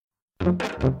Me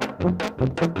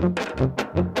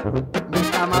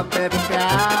chama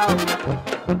Pepcal.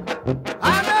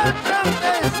 Atenção,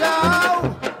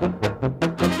 atenção.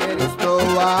 Que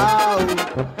estou ao.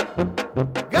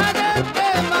 Garante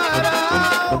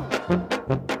Marão.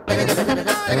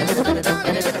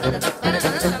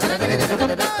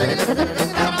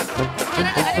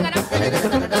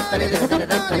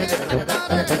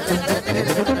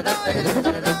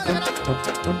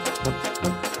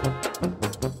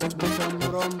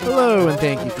 Hello, and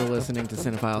thank you for listening to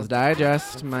Cinephiles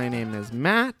Digest. My name is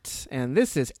Matt, and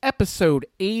this is episode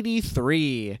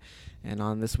 83. And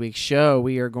on this week's show,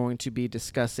 we are going to be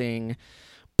discussing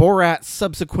Borat's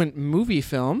subsequent movie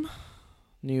film,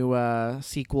 new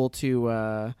sequel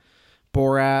to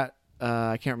Borat.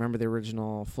 I can't remember the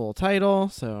original full title,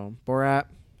 so Borat,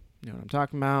 you know what I'm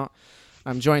talking about.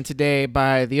 I'm joined today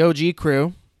by the OG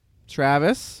crew.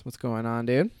 Travis, what's going on,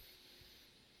 dude?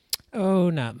 Oh,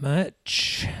 not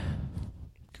much.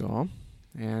 Cool.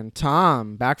 And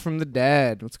Tom, back from the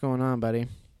dead. What's going on, buddy?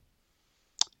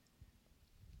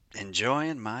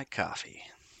 Enjoying my coffee.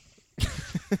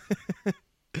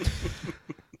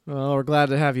 Well, we're glad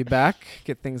to have you back.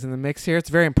 Get things in the mix here. It's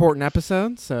a very important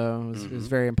episode, so it was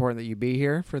very important that you be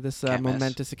here for this Can't miss.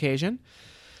 momentous occasion.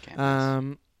 Can't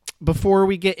miss. Before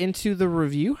we get into the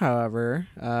review, however,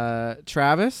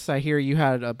 Travis, I hear you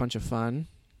had a bunch of fun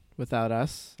without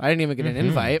us. I didn't even get an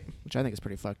invite, which I think is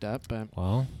pretty fucked up. But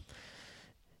Well,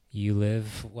 you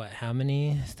live, how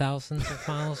many thousands of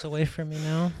miles away from me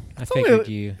now? I figured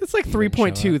you... it's like you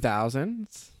wouldn't show 3.2 up. thousand.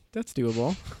 That's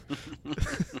doable.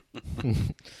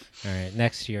 All right,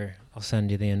 next year I'll send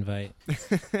you the invite.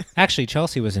 Actually,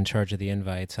 Chelsea was in charge of the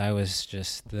invites. I was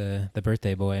just the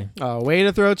birthday boy. Oh, way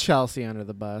to throw Chelsea under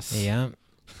the bus. Yeah.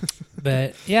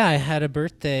 But, yeah, I had a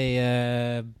birthday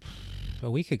a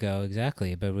week ago,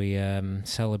 exactly. But we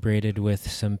celebrated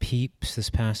with some peeps this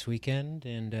past weekend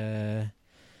and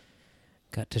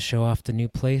got to show off the new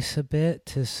place a bit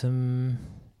to some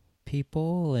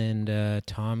people. And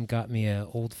Tom got me a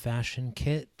old-fashioned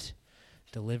kit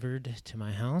delivered to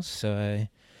my house. So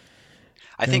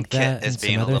I think that kit is and some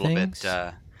being other a things.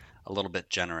 little bit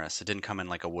generous. It didn't come in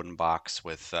like a wooden box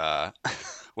with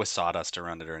with sawdust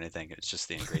around it or anything. It's just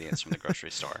the ingredients from the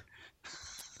grocery store.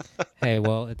 Hey,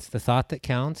 well, it's the thought that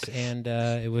counts, and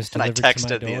it was And I delivered to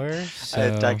my texted door. I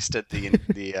So texted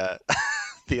the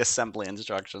the assembly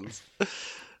instructions.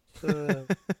 Very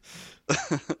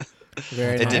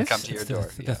It nice. did come to your it's door.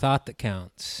 the thought that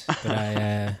counts.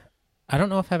 But I don't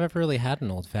know if I've ever really had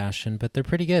an old fashioned, but they're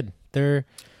pretty good. They're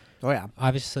Oh, yeah.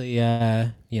 obviously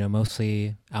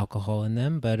mostly alcohol in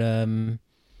them, but the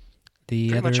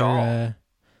Pretty other much all.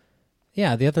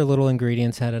 the other little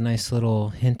ingredients had a nice little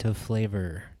hint of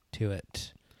flavor to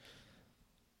it.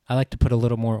 I like to put a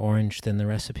little more orange than the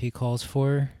recipe calls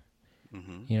for.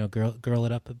 Hmm. You know, girl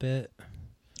it up a bit.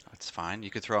 That's fine. You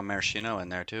could throw a maraschino in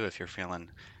there too if you're feeling,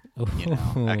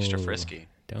 Oh, extra frisky.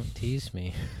 Don't tease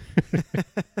me.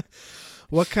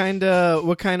 What kind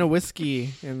of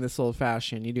whiskey in this old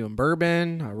fashioned? You doing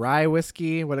bourbon, a rye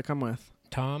whiskey? What'd it come with?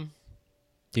 Tom,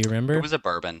 do you remember? It was a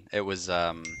bourbon. It was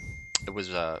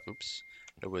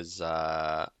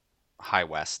High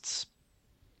West's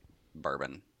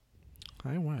bourbon.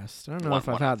 High West. I don't know One if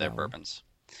I've of had their that one. bourbons.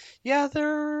 Yeah,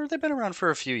 they've been around for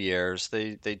a few years.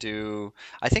 They do.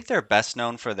 I think they're best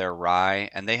known for their rye,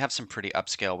 and they have some pretty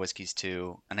upscale whiskeys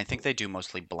too. And I think they do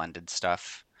mostly blended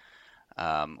stuff,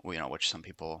 which some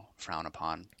people frown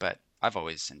upon. But I've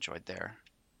always enjoyed their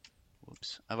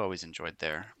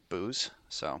booze.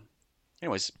 So,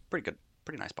 anyways, pretty good,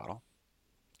 pretty nice bottle.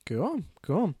 Cool.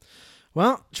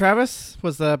 Well, Travis,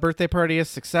 was the birthday party a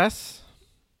success?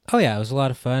 Oh yeah, it was a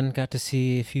lot of fun. Got to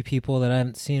see a few people that I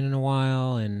haven't seen in a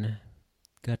while, and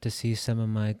got to see some of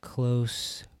my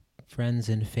close friends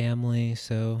and family.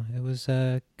 So it was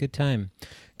a good time.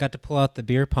 Got to pull out the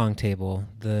beer pong table,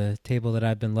 the table that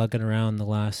I've been lugging around the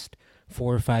last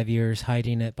 4 or 5 years,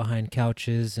 hiding it behind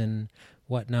couches and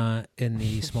whatnot in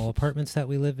the small apartments that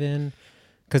we live in,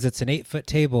 because it's an 8-foot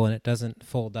table and it doesn't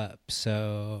fold up.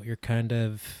 So you're kind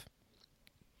of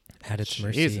at its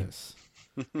mercy. Jesus.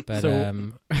 But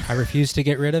So- I refuse to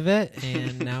get rid of it,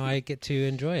 and now I get to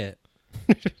enjoy it.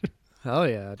 Hell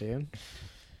yeah, dude.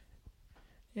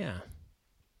 Yeah.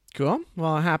 Cool.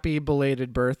 Well, happy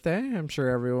belated birthday. I'm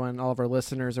sure all of our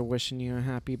listeners are wishing you a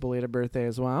happy belated birthday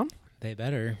as well. They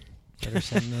better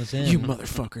send those in. You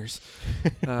motherfuckers.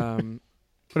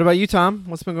 What about you, Tom?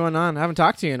 What's been going on? I haven't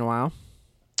talked to you in a while.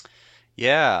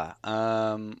 Yeah.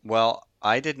 Well,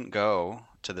 I didn't go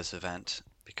to this event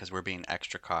because we're being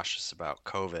extra cautious about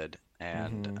COVID,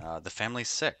 and the family's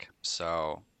sick,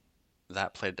 so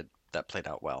that played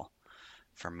out well.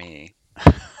 for me.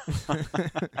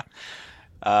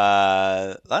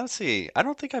 Let's see. I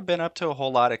don't think I've been up to a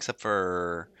whole lot except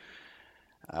for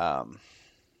um,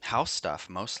 house stuff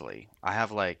mostly. I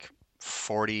have like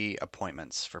 40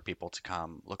 appointments for people to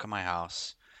come look at my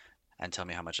house and tell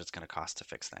me how much it's going to cost to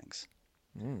fix things.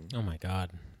 Mm. Oh my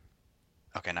God.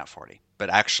 Okay, not 40, but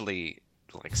actually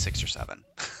like 6 or 7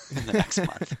 in the next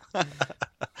month,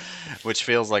 which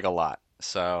feels like a lot.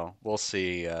 So we'll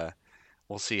see.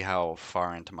 We'll see how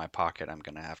far into my pocket I'm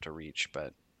gonna have to reach,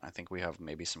 but I think we have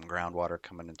maybe some groundwater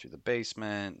coming in through the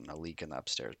basement and a leak in the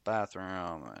upstairs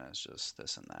bathroom, and it's just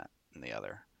this and that and the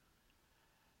other.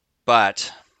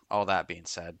 But all that being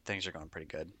said, things are going pretty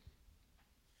good.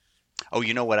 Oh,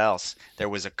 you know what else? There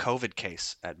was a COVID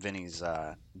case at Vinny's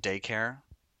daycare.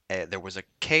 There was a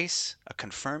case, a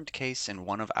confirmed case in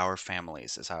one of our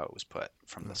families, is how it was put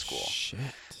from the Oh, school. shit.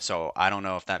 So I don't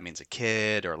know if that means a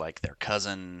kid or like their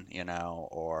cousin,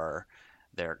 or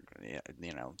their,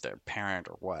 their parent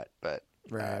or what. But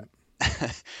Right.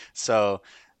 so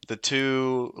the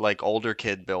two like older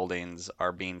kid buildings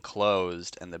are being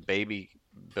closed, and the baby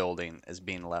building is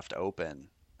being left open.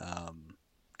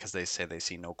 Because they say they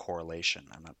see no correlation.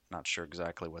 I'm not sure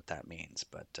exactly what that means,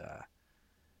 but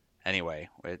anyway,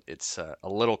 it's a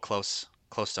little close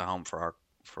to home for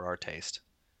our taste.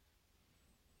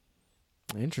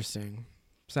 Interesting.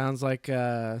 Sounds like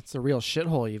it's a real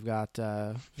shithole you've got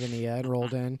Vinny Ed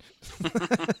rolled in.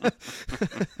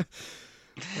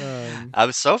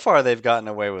 So far they've gotten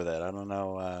away with it. I don't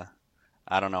know.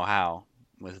 I don't know how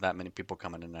with that many people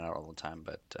coming in and out all the time,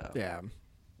 but Yeah.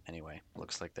 anyway,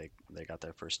 looks like they got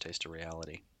their first taste of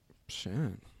reality. Shit.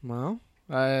 Well,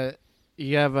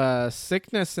 you have a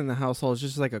sickness in the household. It's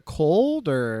just like a cold,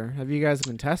 or have you guys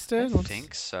been tested? I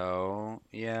think so.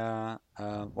 Yeah.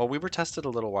 Well, we were tested a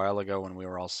little while ago when we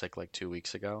were all sick, like 2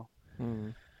 weeks ago. Hmm.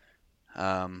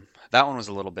 That one was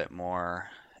a little bit more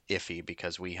iffy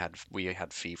because we had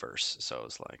fevers, so it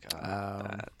was like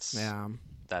Yeah.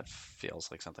 that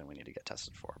feels like something we need to get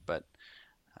tested for. But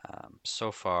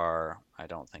so far, I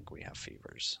don't think we have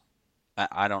fevers.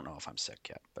 I don't know if I'm sick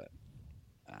yet, but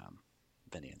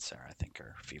Vinny and Sarah, I think,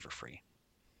 are fever free.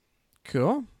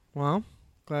 Cool. Well,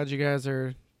 glad you guys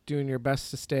are doing your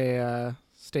best to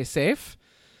stay safe.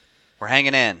 We're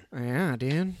hanging in. Yeah,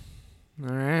 dude.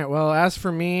 All right. Well, as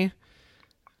for me,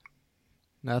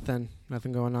 nothing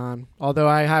going on. Although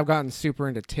I have gotten super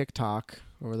into TikTok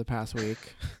over the past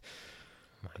week.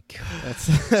 My God.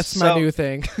 That's my So- new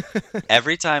thing.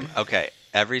 Every time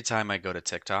I go to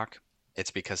TikTok,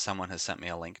 it's because someone has sent me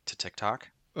a link to TikTok.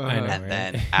 I know. And right?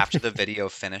 then after the video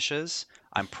finishes,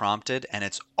 I'm prompted, and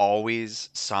it's always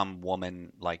some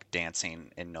woman like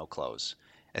dancing in no clothes.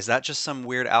 Is that just some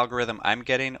weird algorithm I'm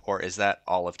getting, or is that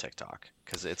all of TikTok?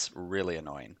 Because it's really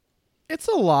annoying. It's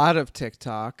a lot of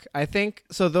TikTok. I think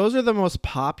so. Those are the most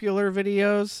popular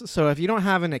videos. So if you don't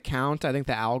have an account, I think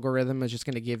the algorithm is just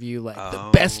going to give you like the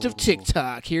best of Oh.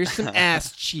 TikTok. Here's some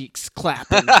ass cheeks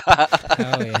clapping.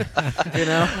 Oh yeah. You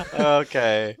know?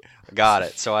 Okay, got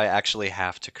it. So I actually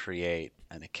have to create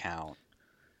an account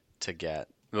to get.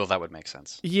 Well, that would make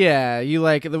sense. Yeah, you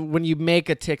like when you make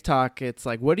a TikTok, it's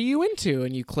like, what are you into?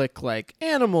 And you click like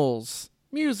animals,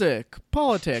 music,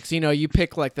 politics. You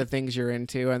pick like the things you're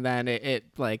into, and then it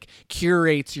like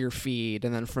curates your feed,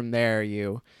 and then from there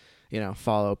you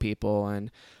follow people. And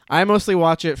I mostly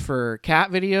watch it for cat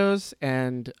videos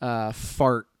and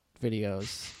fart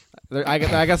videos. I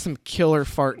got some killer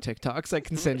fart TikToks I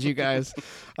can send you guys.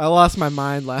 I lost my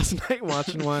mind last night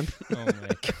watching one. Oh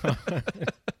my God.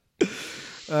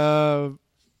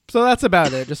 So that's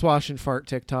about it. Just watching fart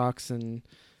TikToks and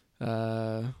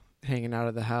hanging out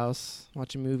at the house,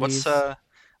 watching movies.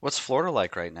 What's Florida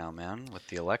like right now, man? With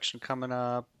the election coming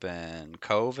up and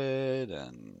COVID,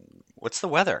 and what's the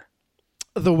weather?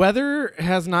 The weather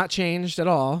has not changed at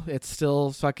all. It's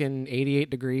still fucking 88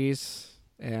 degrees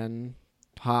and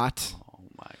hot. Oh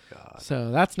my God.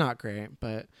 So that's not great.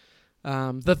 But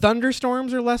the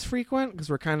thunderstorms are less frequent because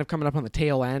we're kind of coming up on the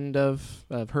tail end of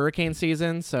hurricane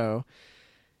season. So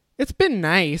it's been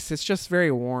nice. It's just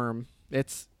very warm.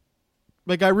 It's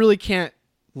like I really can't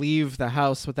leave the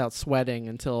house without sweating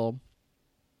until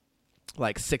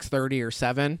like 6:30 or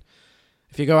 7.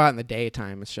 If you go out in the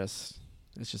daytime, it's just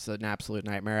an absolute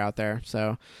nightmare out there.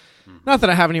 So not that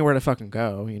I have anywhere to fucking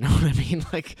go, you know what I mean?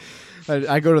 Like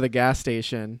I go to the gas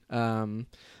station.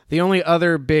 The only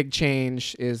other big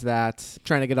change is that I'm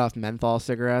trying to get off menthol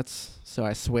cigarettes. So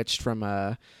I switched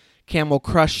from Camel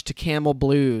Crush to Camel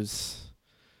Blues.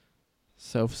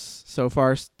 So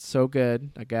far, so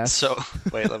good, I guess. So,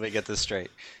 wait, let me get this straight.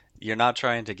 You're not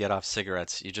trying to get off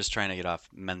cigarettes. You're just trying to get off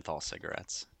menthol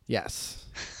cigarettes. Yes.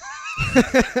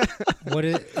 What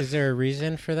is there a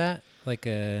reason for that? Like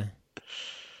a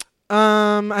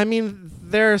I mean,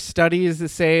 there are studies that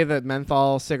say that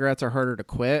menthol cigarettes are harder to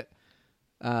quit.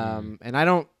 And I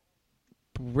don't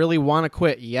really want to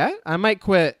quit yet. I might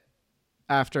quit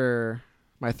after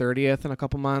my 30th in a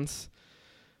couple months.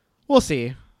 We'll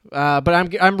see. But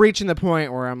I'm reaching the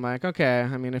point where I'm like, okay,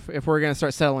 I mean, if we're going to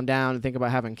start settling down and think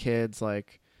about having kids,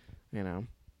 like, you know,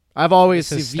 I've always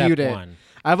this is viewed step it. one.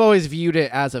 I've always viewed it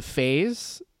as a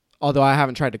phase, although I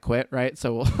haven't tried to quit, right?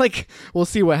 So we'll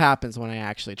see what happens when I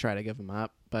actually try to give them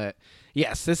up. But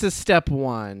yes, this is step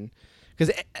one.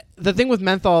 Because the thing with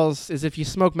menthols is if you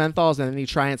smoke menthols and then you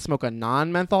try and smoke a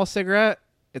non-menthol cigarette,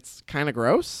 it's kind of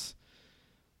gross.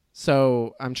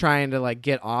 So I'm trying to like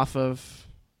get off of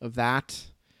that.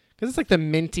 Because it's like the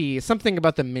minty, something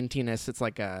about the mintiness. It's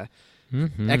like a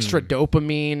extra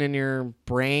dopamine in your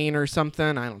brain or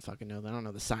something. I don't fucking know. I don't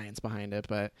know the science behind it,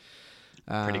 but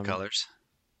Pretty colors.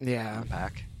 yeah. On the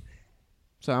pack.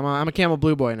 So I'm a Camel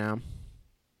Blue boy now.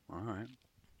 All right.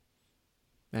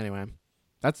 Anyway,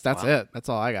 that's Wow. it. That's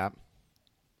all I got.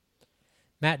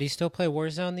 Matt, do you still play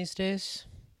Warzone these days?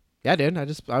 Yeah, I did. I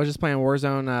was just playing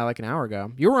Warzone like an hour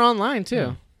ago. You were online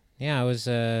too. Yeah, I was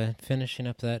finishing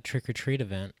up that trick or treat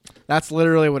event. That's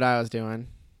literally what I was doing.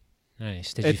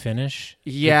 Nice. Did you finish?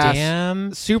 Yes.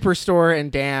 Damn. Superstore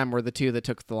and Damn were the two that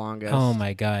took the longest. Oh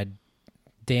my god.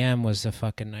 Damn was a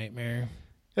fucking nightmare.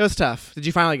 It was tough. Did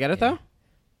you finally get it though?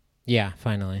 Yeah,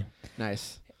 finally.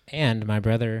 Nice. And my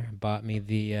brother bought me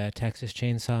the Texas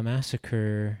Chainsaw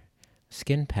Massacre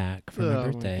skin pack for my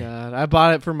birthday. Oh my god. I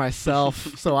bought it for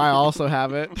myself, so I also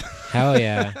have it. Hell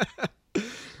yeah.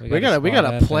 We gotta squad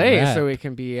up and play rap. so we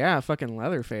can be fucking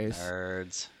Leatherface.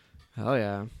 Nerds. Hell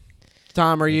yeah.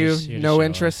 Tom, are You're you just no jealous.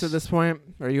 interest at this point?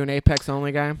 Are you an Apex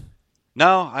only guy?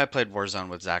 No, I played Warzone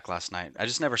with Zach last night. I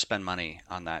just never spend money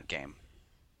on that game.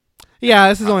 Yeah,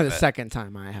 this is only the Profit. second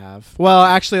time I have. Well,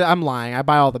 actually, I'm lying. I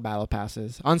buy all the battle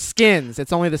passes. On skins,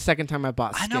 it's only the second time I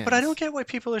bought I skins. know, but I don't get why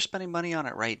people are spending money on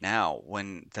it right now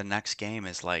when the next game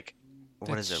is like,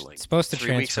 what is it, like It's supposed to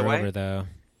 3 weeks transfer away? over though.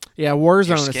 Yeah,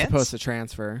 Warzone is skins? supposed to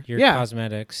transfer. Your yeah.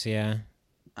 cosmetics, yeah.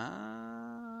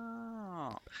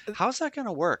 Oh. How's that going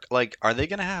to work? Like, are they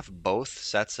going to have both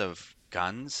sets of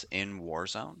guns in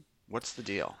Warzone? What's the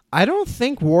deal? I don't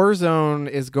think Warzone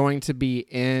is going to be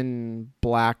in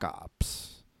Black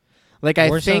Ops. Like, I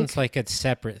Warzone's think... like a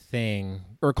separate thing.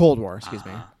 Or Cold War, excuse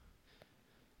me. Uh-huh.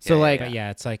 So, Yeah, like... But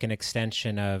yeah, it's like an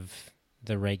extension of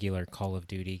the regular Call of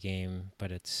Duty game, but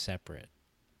it's separate.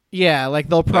 Yeah, like,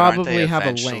 they'll But aren't probably they have a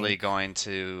eventually link. going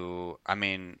to, I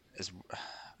mean,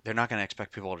 they're not going to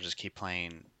expect people to just keep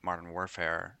playing Modern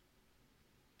Warfare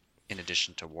in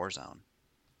addition to Warzone.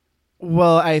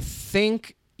 Well, I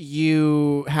think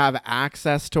you have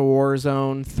access to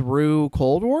Warzone through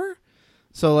Cold War.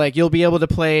 So, like, you'll be able to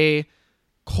play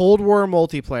Cold War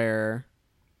multiplayer,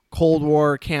 Cold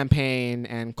War campaign,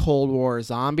 and Cold War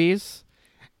zombies.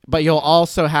 But you'll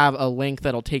also have a link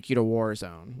that'll take you to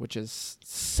Warzone, which is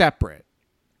separate.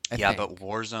 I Yeah, think. but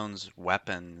Warzone's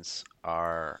weapons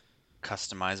are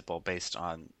customizable based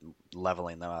on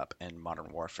leveling them up in Modern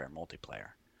Warfare multiplayer.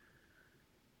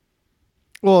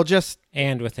 Well, just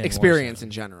And within experience Warzone. in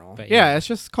general. But yeah, yeah. it's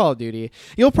just Call of Duty.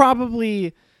 You'll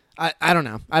probably... I don't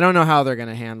know. I don't know how they're going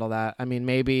to handle that. I mean,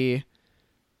 maybe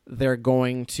they're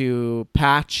going to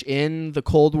patch in the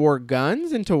Cold War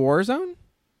guns into Warzone?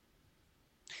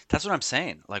 That's what I'm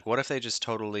saying. Like, what if they just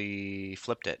totally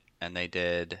flipped it and they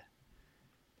could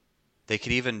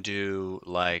even do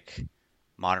like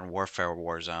Modern Warfare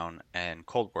Warzone and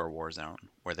Cold War Warzone,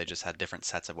 where they just had different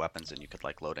sets of weapons and you could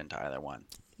like load into either one.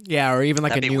 Yeah, or even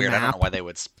like That'd a be new weird. map. I don't know why they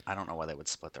would. I don't know why they would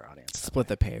split their audience. that Split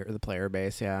way. the player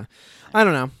base, yeah. I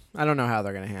don't know. I don't know how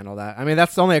they're going to handle that. I mean,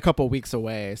 that's only a couple weeks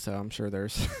away, so I'm sure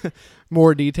there's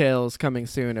more details coming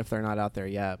soon if they're not out there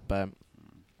yet. But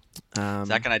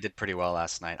Zach and I did pretty well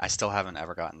last night. I still haven't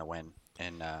ever gotten a win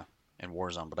in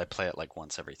Warzone, but I play it like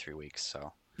once every 3 weeks.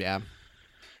 So, yeah,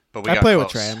 but we I got play with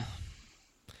close.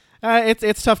 Trey.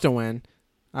 It's tough to win.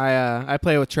 I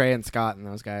play with Trey and Scott and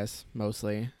those guys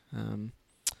mostly.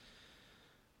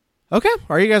 Okay,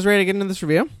 are you guys ready to get into this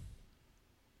review?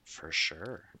 For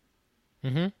sure.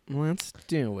 Mm-hmm. Let's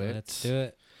do it. Let's do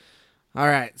it. All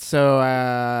right, so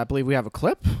I believe we have a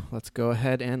clip. Let's go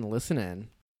ahead and listen in.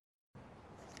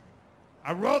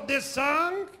 I wrote this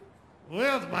song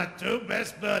with my two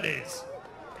best buddies.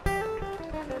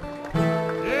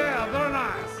 Yeah, very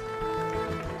nice.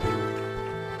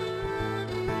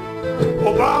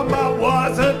 Obama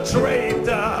was a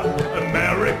traitor.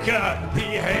 America,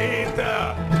 he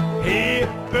hated. He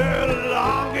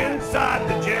belonged inside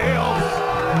the jails.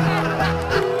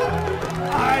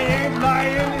 I ain't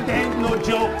lying, it ain't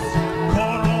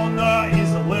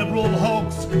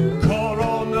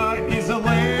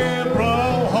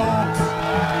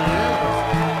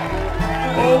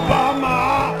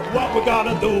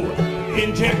gonna do?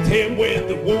 Inject him with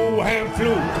the Wuhan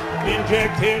flu.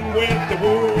 Inject him with the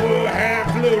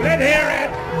Wuhan flu. Let's hear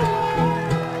it.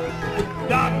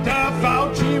 Dr.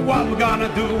 Fauci, what we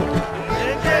gonna do?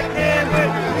 Inject him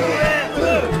with the Wuhan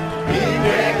flu.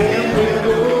 Inject him with the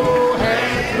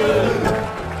Wuhan flu.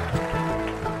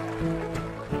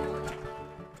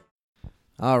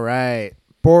 All right.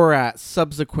 Borat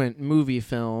subsequent movie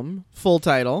film. Full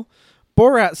title.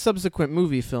 Borat subsequent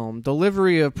movie film.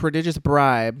 Delivery of prodigious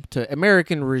bribe to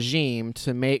American regime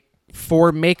to make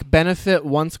benefit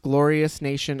once glorious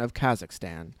nation of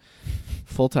Kazakhstan.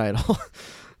 Full title.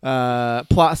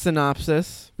 Plot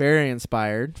synopsis. Very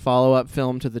inspired. Follow-up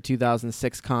film to the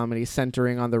 2006 comedy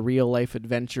centering on the real-life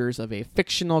adventures of a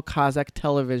fictional Kazakh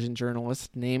television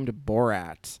journalist named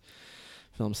Borat.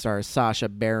 Film stars Sacha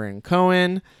Baron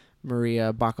Cohen,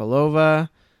 Maria Bakalova,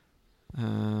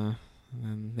 and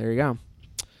there you go.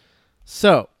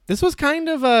 So this was kind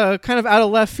of out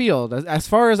of left field. As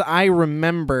far as I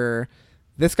remember,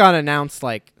 this got announced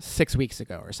like 6 weeks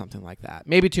ago or something like that,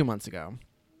 maybe 2 months ago.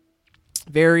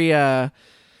 Very out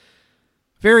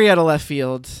of left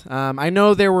field. I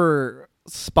know there were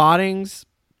spottings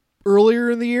earlier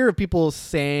in the year of people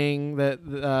saying that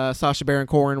Sacha Baron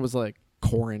Cohen was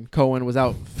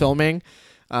out filming,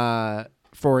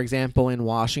 for example, in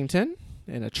Washington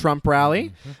in a Trump rally.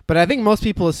 Mm-hmm. But I think most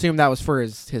people assume that was for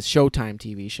his Showtime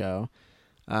TV show.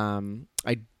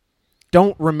 I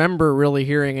don't remember really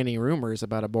hearing any rumors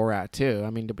about a Borat 2. I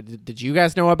mean, did you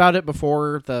guys know about it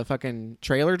before the fucking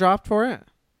trailer dropped for it?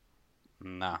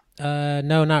 No.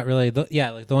 No, not really.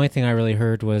 The only thing I really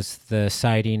heard was the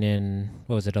sighting in,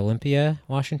 what was it, Olympia,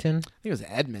 Washington? I think it was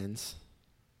Edmonds.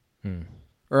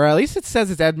 Or at least it says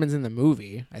it's Edmonds in the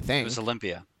movie, I think. It was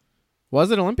Olympia.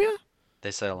 Was it Olympia?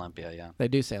 They said Olympia, yeah. They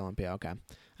do say Olympia, okay. I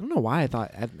don't know why I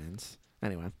thought Edmonds.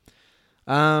 Anyway.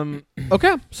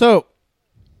 Okay, so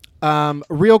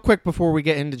real quick before we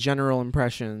get into general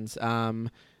impressions,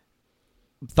 thoughts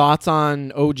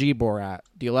on OG Borat.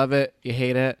 Do you love it? You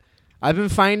hate it? I've been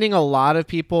finding a lot of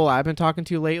people I've been talking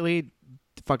to lately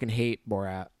fucking hate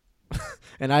Borat.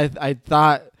 And I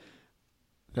thought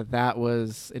that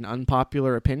was an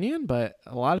unpopular opinion, but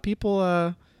a lot of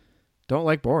people don't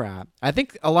like Borat. I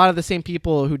think a lot of the same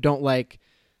people who don't like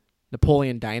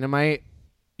Napoleon Dynamite,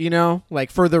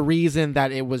 like for the reason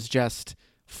that it was just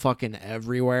fucking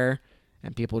everywhere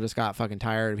and people just got fucking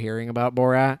tired of hearing about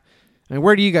Borat. I mean,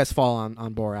 where do you guys fall on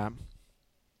Borat?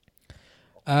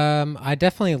 I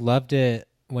definitely loved it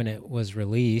when it was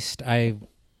released. I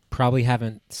probably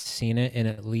haven't seen it in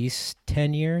at least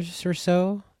 10 years or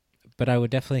so, but I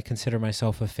would definitely consider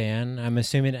myself a fan. I'm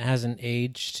assuming it hasn't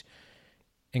aged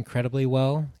incredibly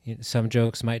well. Some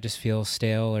jokes might just feel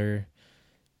stale or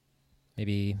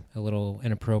maybe a little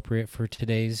inappropriate for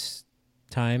today's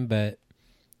time, but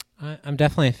I'm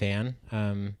definitely a fan,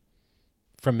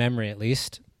 from memory at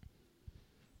least.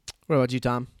 What about you,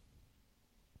 Tom?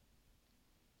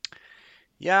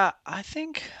 Yeah, I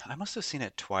think I must have seen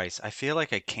it twice. I feel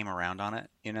like I came around on it,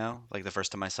 Like the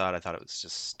first time I saw it, I thought it was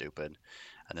just stupid.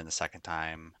 And then the second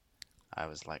time, I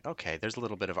was like, okay, there's a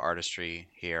little bit of artistry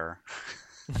here.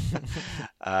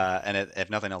 And if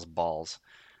nothing else, balls.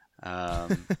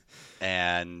 But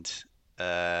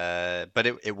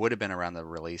it would have been around the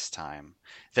release time.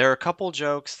 There are a couple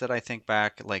jokes that I think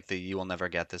back, like the "you will never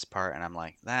get this" part, and I'm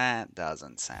like, that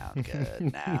doesn't sound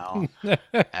good now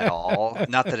at all.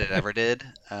 Not that it ever did,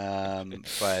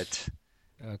 but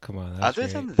Oh, come on. That's other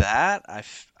great. than that,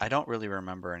 I don't really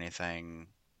remember anything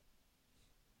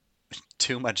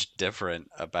too much different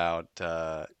about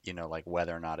like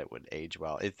whether or not it would age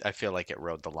well. I feel like it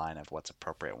rode the line of what's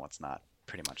appropriate and what's not,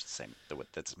 pretty much the same that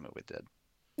what this movie did.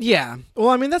 Yeah. Well,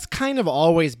 I mean, that's kind of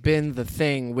always been the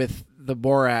thing with the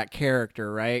Borat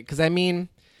character, right? Because, I mean,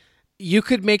 you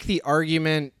could make the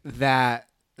argument that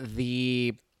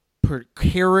the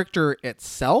character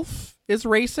itself is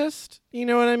racist. You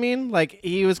know what I mean? Like,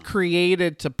 he was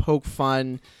created to poke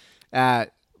fun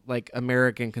at, like,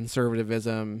 American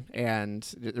conservatism and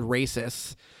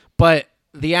racists. But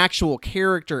the actual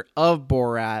character of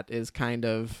Borat is kind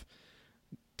of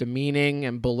demeaning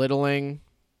and belittling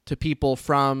to people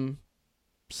from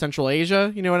Central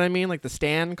Asia, you know what I mean? Like the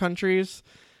Stan countries.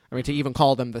 I mean, to even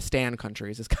call them the Stan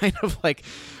countries is kind of like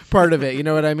part of it, you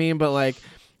know what I mean? But like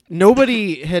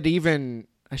nobody had even,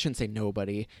 I shouldn't say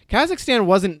nobody. Kazakhstan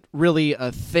wasn't really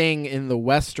a thing in the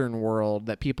Western world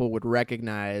that people would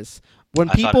recognize.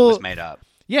 When I thought it was made up.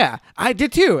 Yeah, I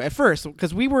did too at first because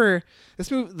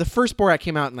the first Borat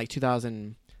came out in like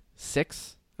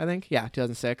 2006, I think. Yeah,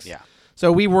 2006. Yeah.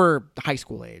 So we were high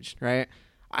school age, right?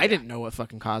 I didn't know what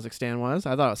fucking Kazakhstan was.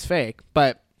 I thought it was fake,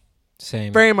 but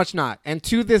Same. Very much not. And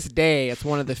to this day, it's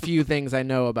one of the few things I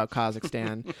know about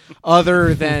Kazakhstan,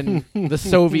 other than the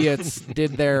Soviets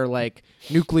did their like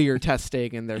nuclear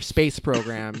testing and their space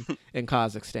program in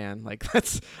Kazakhstan. Like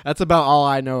that's about all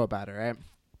I know about it,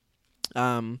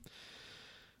 right?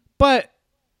 But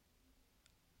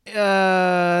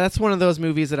that's one of those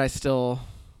movies that I still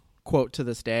quote to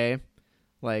this day.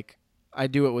 Like I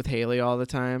do it with Haley all the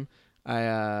time.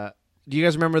 Do you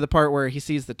guys remember the part where he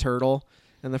sees the turtle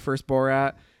in the first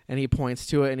Borat and he points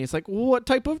to it and he's like, "What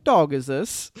type of dog is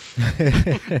this?"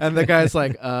 And the guy's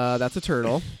like, "That's a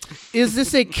turtle." "Is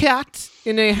this a cat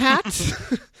in a hat?"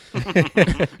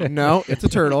 "No, it's a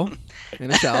turtle in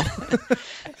a shell."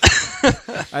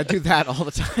 I do that all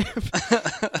the time.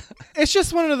 It's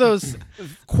just one of those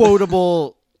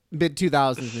quotable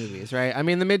mid-2000s movies, right? I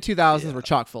mean, the mid-2000s were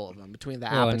chock full of them, between the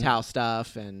Apatow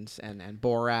stuff and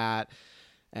Borat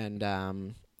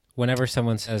and Whenever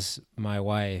someone says "my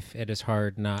wife," it is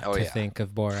hard not to think of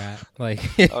Borat. Like,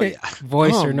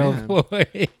 voice or no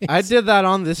voice. I did that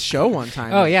on this show one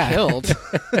time. Oh, yeah. Killed.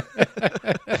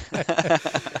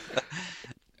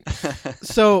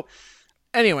 So,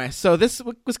 anyway, so this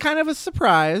was kind of a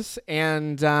surprise,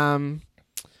 and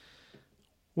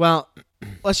well,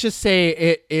 let's just say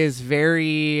it is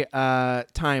very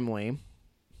timely.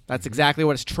 That's exactly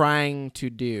what it's trying to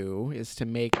do, is to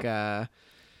make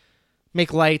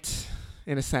light,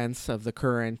 in a sense, of the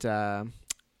current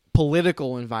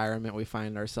political environment we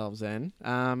find ourselves in.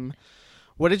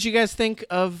 What did you guys think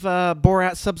of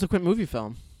Borat's subsequent movie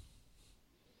film?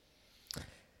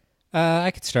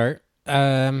 I could start.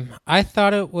 I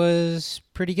thought it was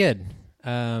pretty good.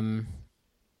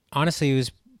 Honestly, it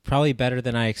was probably better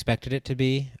than I expected it to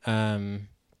be. And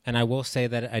I will say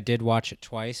that I did watch it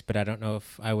twice, but I don't know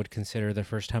if I would consider the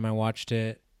first time I watched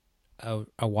it a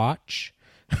watch.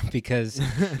 Because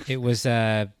it was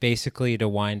basically to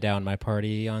wind down my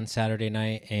party on Saturday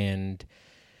night, and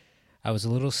I was a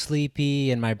little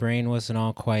sleepy and my brain wasn't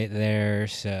all quite there,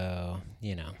 so,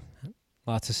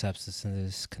 lots of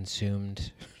substances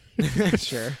consumed.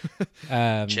 Sure.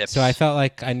 Chips. So I felt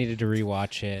like I needed to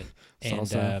rewatch it,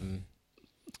 and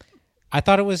I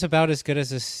thought it was about as good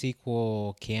as a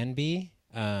sequel can be,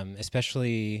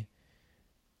 especially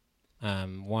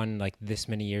one like this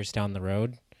many years down the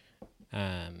road.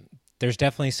 There's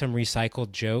definitely some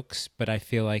recycled jokes, but I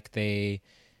feel like they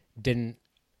didn't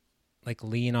like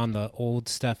lean on the old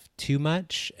stuff too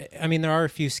much. I mean, there are a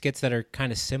few skits that are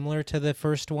kind of similar to the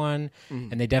first one,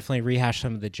 and they definitely rehash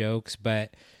some of the jokes,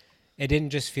 but it didn't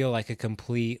just feel like a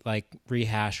complete like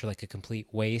rehash or like a complete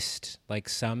waste like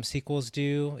some sequels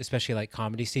do, especially like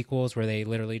comedy sequels where they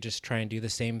literally just try and do the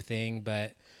same thing,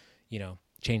 but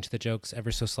change the jokes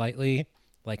ever so slightly,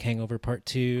 like Hangover Part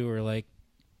 2 or like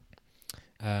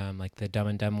the Dumb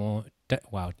and Dumber,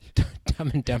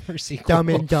 Dumb and Dumber sequel. Dumb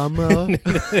and Dumber.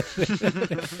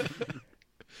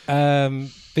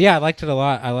 But yeah, I liked it a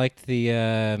lot. I liked the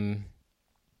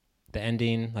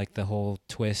ending, like the whole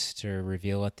twist or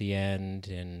reveal at the end,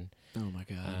 and oh my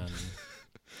god.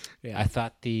 Yeah, I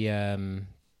thought the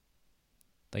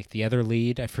like the other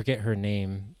lead, I forget her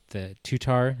name, the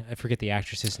Tutar, I forget the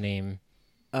actress's name.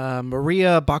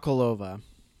 Maria Bakalova.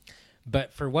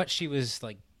 But for what she was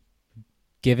like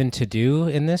given to do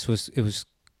in this it was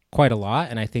quite a lot,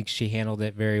 and I think she handled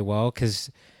it very well, because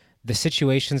the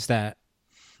situations that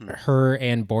her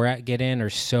and Borat get in are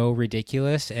so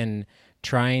ridiculous, and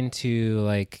trying to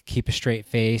like keep a straight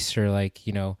face or like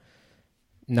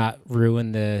not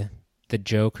ruin the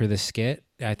joke or the skit,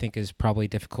 I think is probably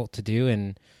difficult to do.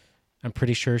 And I'm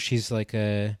pretty sure she's like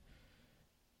a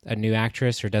new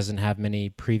actress or doesn't have many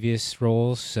previous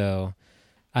roles, so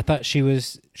I thought she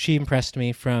impressed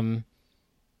me from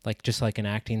like just like an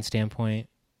acting standpoint,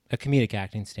 a comedic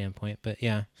acting standpoint. But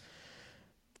yeah,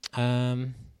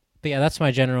 that's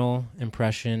my general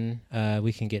impression.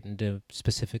 We can get into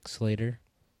specifics later.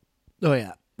 Oh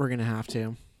yeah, we're gonna have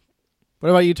to. What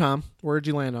about you, Tom? Where did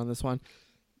you land on this one?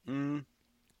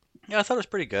 Yeah, I thought it was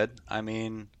pretty good. I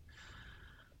mean,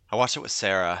 I watched it with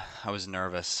Sarah. I was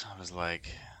nervous. I was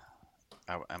like,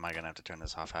 am I gonna have to turn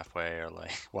this off halfway or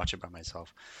like watch it by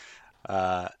myself?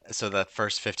 So the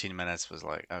first 15 minutes was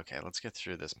like, okay, let's get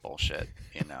through this bullshit,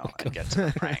 and get to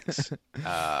the pranks,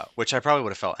 which I probably would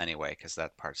have felt anyway, because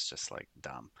that part's just like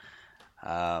dumb.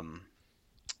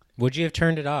 Would you have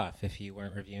turned it off if you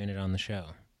weren't reviewing it on the show?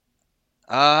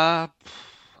 I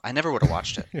never would have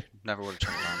watched it. Never would have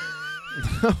turned it on.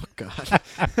 Oh god.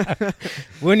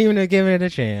 Wouldn't even have given it a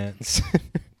chance.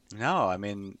 No, I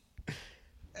mean,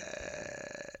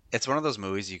 it's one of those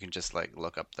movies you can just like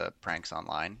look up the pranks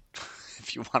online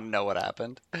if you want to know what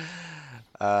happened.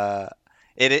 I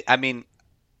mean,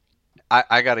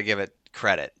 I got to give it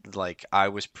credit. Like, I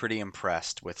was pretty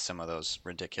impressed with some of those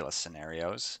ridiculous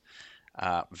scenarios.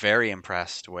 Very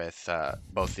impressed with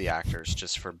both the actors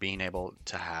just for being able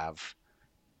to have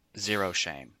zero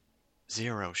shame.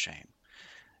 Zero shame.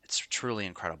 It's truly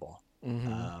incredible.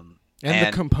 And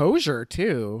the composure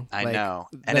too. I like, know.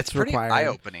 And it's that's pretty required.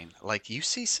 eye-opening. Like, you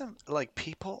see some, like,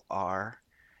 people are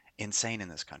insane in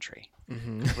this country.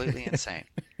 Completely insane.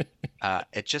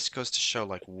 It just goes to show,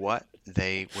 like, what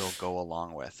they will go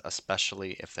along with,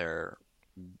 especially if there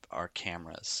are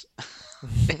cameras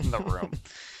in the room,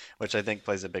 which I think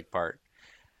plays a big part.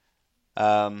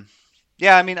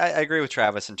 Yeah, I mean, I agree with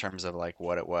Travis in terms of like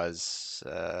what it was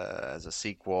as a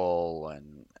sequel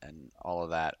and all of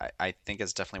that. I think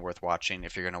it's definitely worth watching.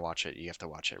 If you're going to watch it, you have to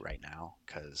watch it right now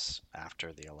because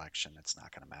after the election, it's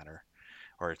not going to matter,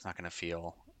 or it's not going to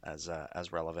feel as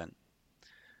relevant.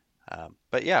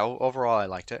 But yeah, overall, I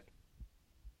liked it.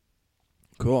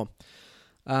 Cool.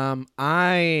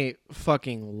 I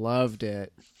fucking loved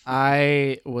it.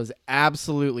 I was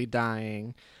absolutely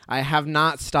dying. I have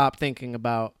not stopped thinking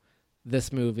about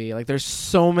this movie. Like, there's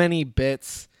so many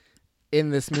bits in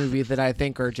this movie that I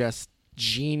think are just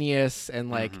genius,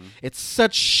 and like it's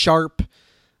such sharp,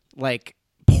 like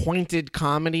pointed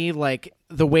comedy. Like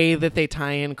the way that they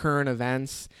tie in current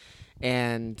events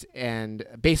and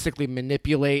basically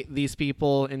manipulate these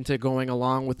people into going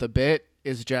along with the bit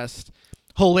is just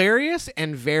hilarious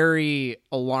and very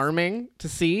alarming to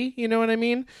see. You know what I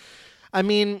mean? I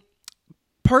mean,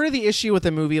 part of the issue with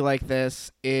a movie like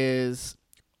this is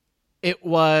it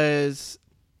was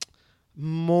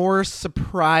more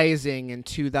surprising in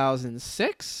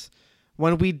 2006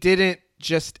 when we didn't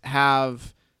just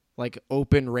have like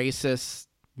open racists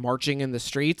marching in the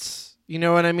streets. You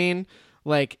know what I mean?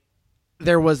 Like,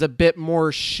 there was a bit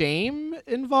more shame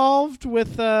involved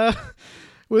with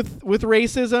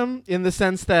racism, in the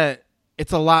sense that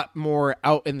it's a lot more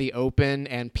out in the open,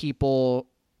 and people,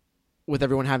 with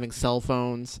everyone having cell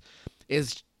phones,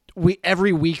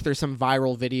 every week there's some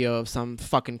viral video of some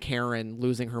fucking Karen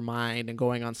losing her mind and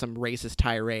going on some racist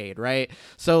tirade, right?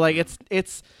 So like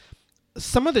it's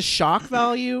some of the shock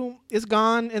value is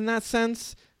gone in that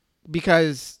sense,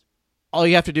 because all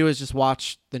you have to do is just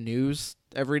watch the news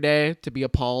every day to be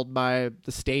appalled by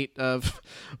the state of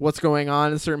what's going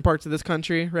on in certain parts of this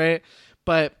country, right?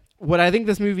 But what I think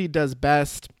this movie does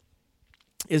best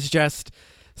is just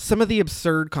some of the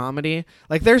absurd comedy.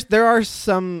 Like there are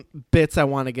some bits I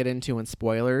want to get into in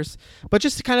spoilers, but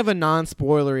just kind of a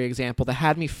non-spoilery example that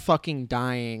had me fucking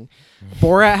dying.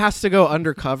 Borat has to go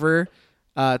undercover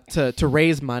to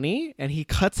raise money, and he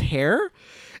cuts hair.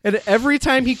 And every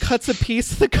time he cuts a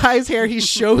piece of the guy's hair, he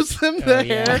shows them the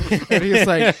hair. And he's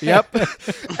like, yep.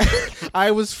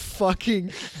 I was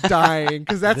fucking dying,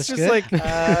 because that's just like,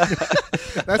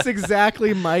 that's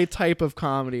exactly my type of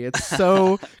comedy. It's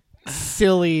so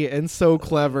silly and so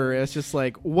clever. It's just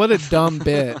like, what a dumb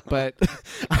bit, but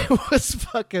I was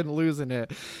fucking losing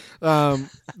it.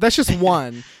 That's just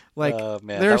one. Like,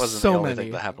 man, there's that wasn't so the only many.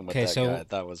 thing that happened with Okay, that so- guy.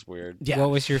 That was weird. Yeah.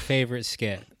 What was your favorite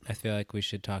skit? I feel like we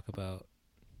should talk about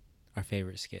our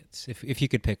favorite skits. If you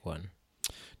could pick one.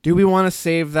 Do we want to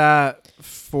save that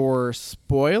for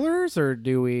spoilers, or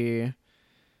do we?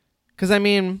 Because I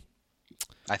mean,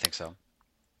 I think so.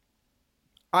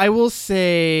 I will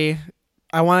say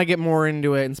I want to get more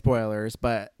into it in spoilers,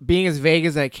 but being as vague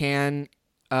as I can,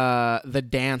 the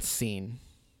dance scene.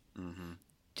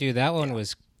 Dude, that one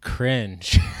was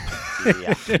cringe.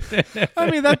 Yeah.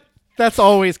 I mean, that's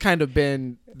always kind of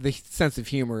been the sense of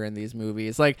humor in these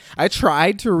movies. Like, I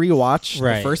tried to rewatch the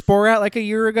Right. first Borat like a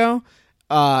year ago,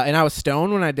 and I was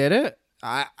stoned when I did it.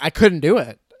 I couldn't do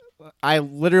it. I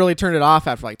literally turned it off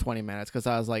after like 20 minutes because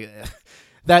I was like,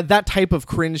 that type of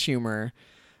cringe humor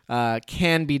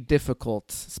can be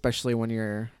difficult, especially when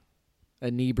you're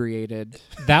inebriated.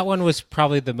 That one was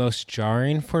probably the most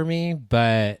jarring for me,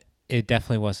 but it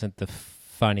definitely wasn't the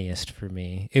funniest for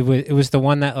me. It was the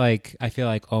one that, like, I feel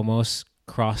like almost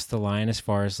crossed the line as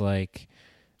far as like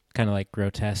kind of like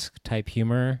grotesque type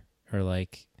humor, or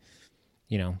like,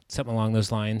 you know, something along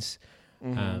those lines.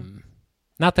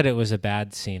 Not that it was a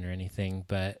bad scene or anything,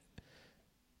 but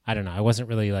I don't know. I wasn't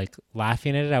really like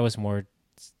laughing at it. I was more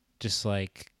just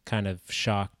like kind of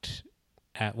shocked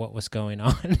at what was going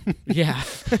on. Yeah.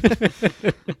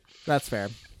 That's fair.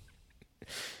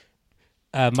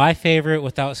 My favorite,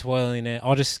 without spoiling it,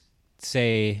 I'll just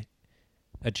say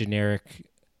a generic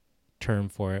term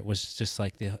for it, was just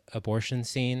like the abortion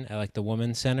scene at like the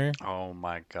women's center. Oh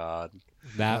my God.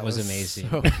 That was amazing.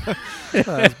 That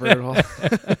was brutal.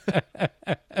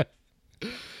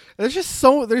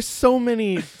 There's so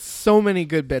many so many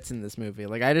good bits in this movie.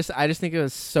 Like I just think it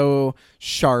was so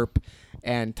sharp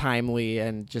and timely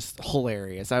and just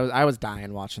hilarious. I was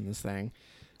dying watching this thing.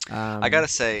 I gotta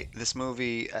say, this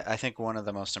movie, I think one of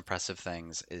the most impressive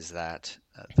things is that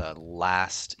the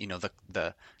last,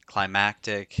 the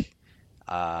climactic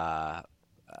uh,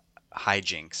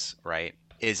 hijinks, right,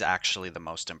 is actually the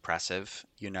most impressive,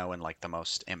 and like the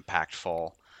most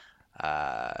impactful.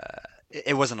 Uh,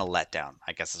 it wasn't a letdown,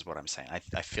 I guess is what I'm saying.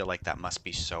 I feel like that must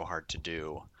be so hard to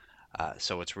do.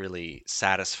 So it's really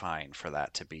satisfying for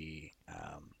that to be,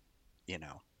 you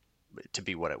know, to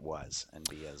be what it was and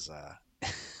be as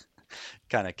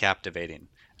kind of captivating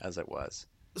as it was.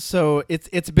 So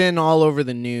it's been all over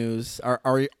the news.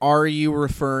 Are you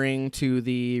referring to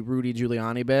the Rudy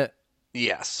Giuliani bit?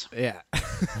 Yes. Yeah.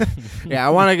 Yeah, I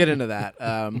want to get into that.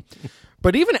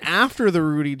 But even after the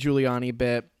Rudy Giuliani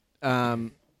bit,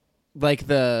 like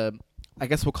I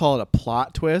guess we'll call it a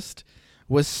plot twist,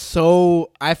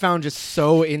 I found just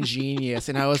so ingenious,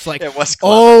 and I was like, It was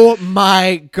clever. oh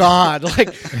my God.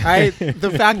 Like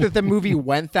the fact that the movie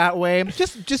went that way,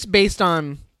 just based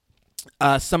on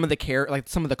some of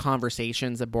the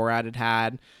conversations that Borat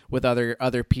had with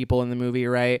other people in the movie,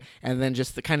 right? And then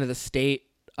just the kind of the state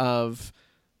of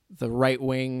the right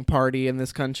wing party in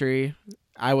this country.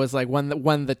 I was like, when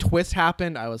the twist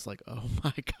happened, I was like, oh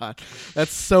my God,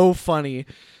 that's so funny.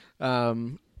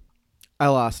 I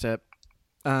lost it.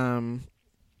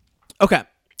 Okay.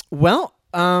 Well,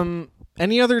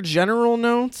 any other general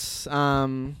notes?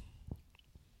 I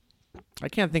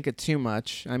can't think of too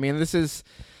much. I mean, this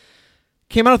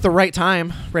came out at the right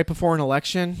time, right before an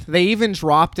election. They even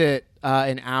dropped it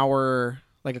a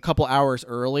couple hours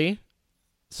early.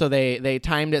 So they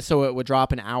timed it so it would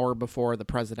drop an hour before the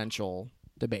presidential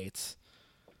debates,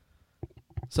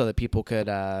 so that people could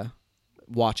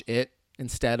watch it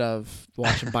instead of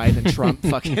watching Biden and Trump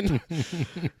fucking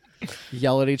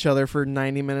yell at each other for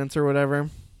 90 minutes or whatever.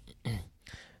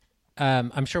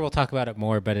 I'm sure we'll talk about it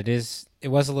more, but it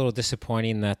was a little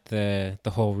disappointing that the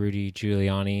whole Rudy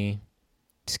Giuliani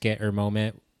skit or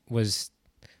moment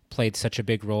played such a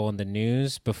big role in the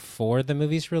news before the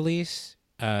movie's release.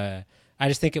 I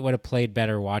just think it would have played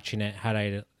better watching it had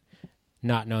I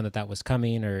not known that was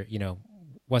coming, or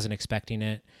wasn't expecting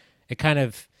it. It kind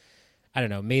of, I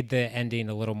don't know, made the ending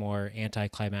a little more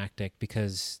anticlimactic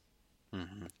because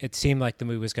it seemed like the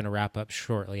movie was going to wrap up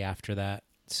shortly after that.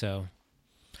 So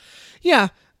yeah,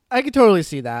 I could totally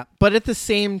see that, but at the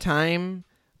same time,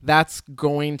 that's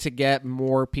going to get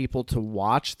more people to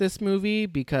watch this movie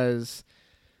because,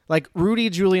 like,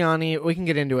 Rudy Giuliani, we can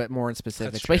get into it more in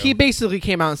specifics, but he basically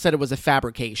came out and said it was a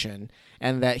fabrication,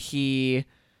 and that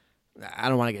I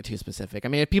don't want to get too specific. I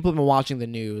mean, if people have been watching the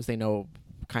news, they know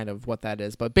kind of what that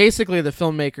is. But basically, the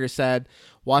filmmaker said,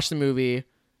 watch the movie,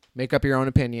 make up your own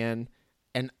opinion.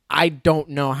 And I don't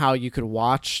know how you could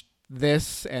watch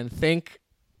this and think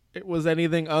it was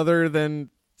anything other than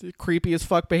creepy as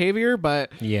fuck behavior.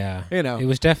 But, yeah, it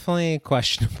was definitely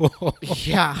questionable.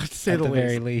 Yeah, to say the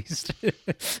very least.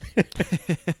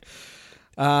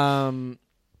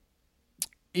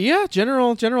 Yeah,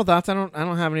 general thoughts. I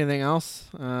don't have anything else.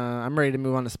 I'm ready to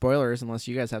move on to spoilers unless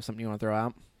you guys have something you want to throw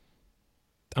out.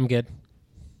 I'm good.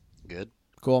 Good.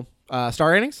 Cool.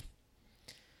 Star ratings?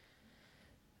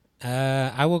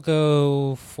 I will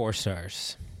go 4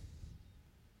 stars.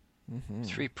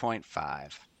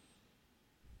 3.5.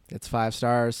 It's 5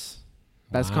 stars.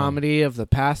 Best Wow. comedy of the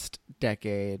past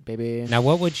decade, baby. Now,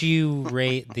 what would you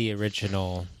rate the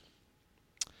original?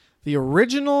 The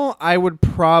original, I would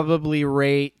probably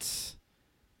rate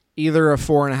either a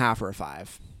 4.5 or a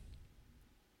 5.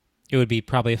 It would be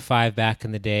probably a 5 back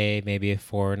in the day, maybe a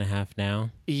 4.5 now.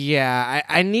 Yeah,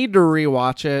 I need to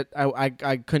rewatch it.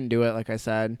 I couldn't do it, like I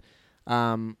said.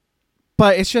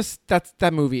 But it's just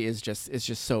that movie is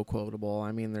just so quotable.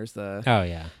 I mean, there's the Oh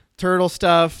yeah, turtle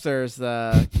stuff. There's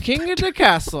the King of the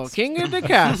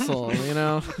Castle,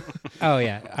 Oh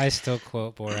yeah, I still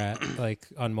quote Borat like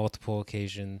on multiple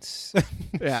occasions,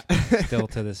 Yeah. still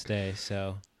to this day.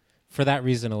 So, for that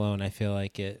reason alone, I feel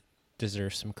like it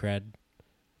deserves some cred.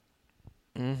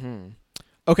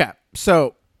 Okay,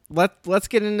 so let's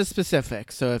get into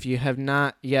specifics. So if you have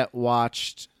not yet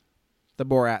watched the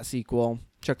Borat sequel,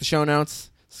 check the show notes.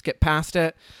 Skip past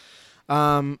it.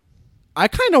 I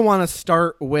kind of want to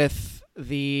start with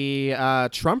the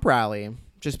Trump rally,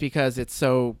 just because it's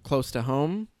so close to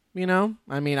home.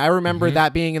 I mean, I remember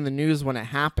that being in the news when it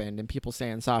happened, and people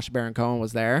saying Sacha Baron Cohen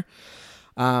was there.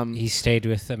 He stayed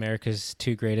with America's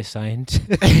 2 greatest scientists.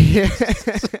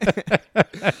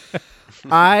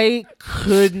 I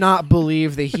could not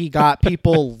believe that he got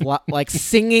people like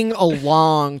singing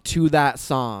along to that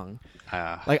song.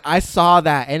 Like I saw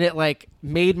that and it like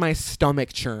made my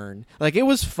stomach churn. Like it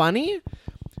was funny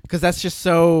because that's just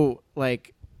so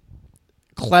like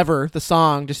clever. The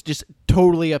song just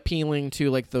totally appealing to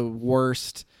like the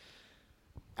worst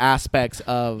aspects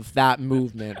of that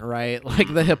movement, right?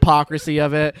 Like the hypocrisy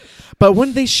of it. But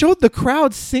when they showed the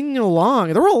crowd singing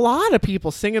along, there were a lot of people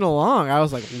singing along. I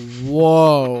was like,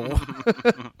 whoa.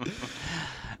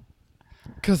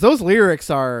 Because those lyrics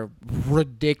are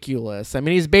ridiculous. I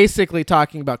mean, he's basically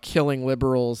talking about killing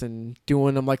liberals and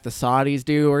doing them like the Saudis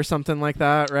do or something like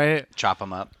that, right? Chop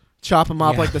them up. Chop them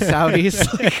up like the Saudis.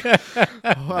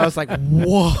 I was like,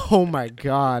 whoa, oh my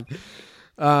God.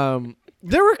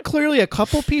 There were clearly a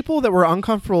couple people that were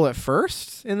uncomfortable at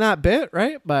first in that bit,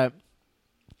 right? But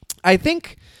I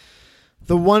think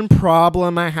the one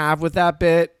problem I have with that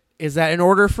bit is that in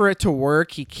order for it to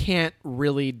work, he can't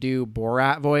really do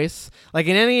Borat voice. Like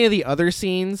in any of the other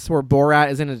scenes where Borat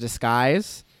is in a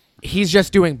disguise, he's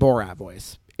just doing Borat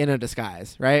voice in a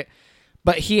disguise, right?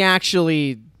 But he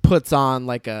actually puts on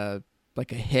like a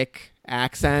hick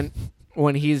accent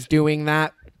when he's doing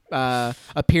that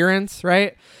appearance,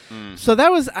 right? So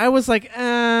I was like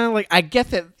I get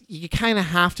that you kind of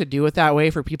have to do it that way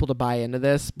for people to buy into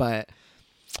this, but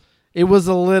it was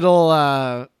a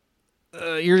little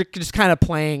you're just kind of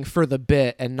playing for the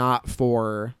bit and not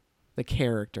for the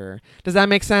character. Does that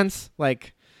make sense?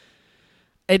 Like,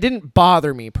 it didn't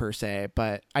bother me per se,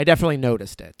 but I definitely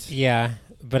noticed it. Yeah,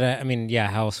 but I mean, yeah,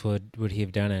 how else would he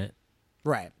have done it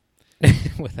Right.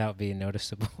 without being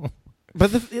noticeable?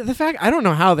 But the fact, I don't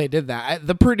know how they did that.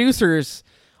 The producers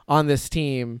on this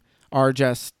team are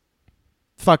just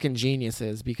fucking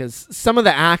geniuses because some of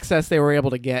the access they were able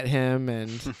to get him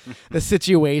and the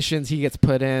situations he gets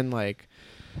put in, like,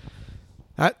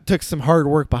 that took some hard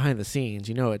work behind the scenes.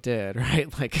 You know it did,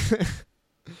 right? Like,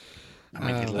 I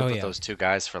mean, he lived with those two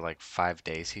guys for like 5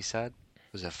 days, he said.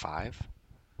 Was it 5?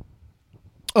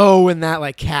 Oh, in that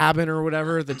like cabin or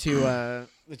whatever, the two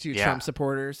Trump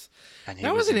supporters. And he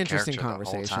That was an in interesting character the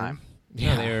whole conversation. time.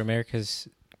 Yeah, they were America's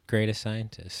greatest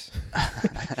scientists.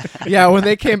 Yeah, when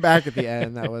they came back at the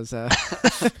end, that was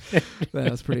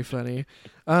pretty funny.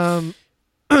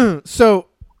 So,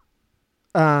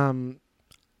 an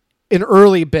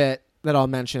early bit that I'll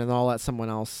mention, and I'll let someone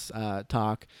else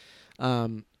talk.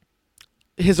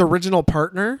 His original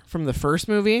partner from the first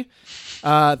movie,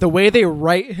 the way they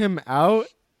write him out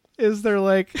is they're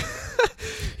like,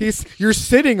 you're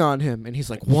sitting on him, and he's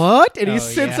like, what? And he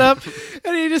sits up,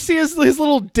 and you just see his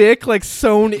little dick like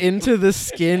sewn into the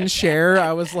skin chair.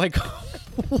 I was like,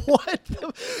 what?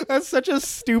 That's such a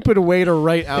stupid way to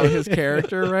write out his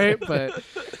character, right? But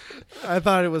I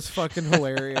thought it was fucking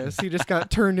hilarious. He just got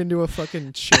turned into a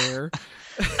fucking chair.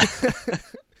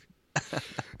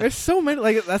 There's so many,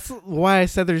 like, that's why I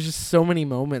said there's just so many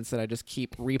moments that I just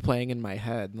keep replaying in my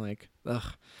head. Like,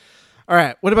 ugh. All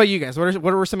right, what about you guys? What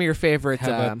were some of your favorite How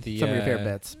about some of your favorite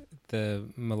bits? The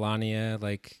Melania,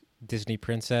 like, Disney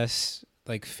princess,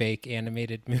 like, fake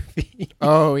animated movie.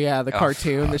 Oh yeah, the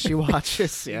cartoon that she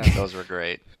watches. Yeah, Those were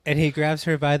great. And he grabs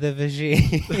her by the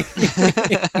vagine.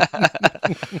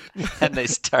 And they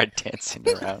start dancing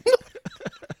around.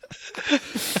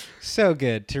 So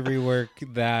good to rework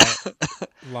that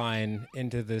line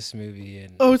into this movie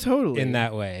and oh totally in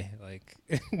that way. Like,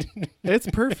 it's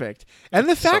perfect. And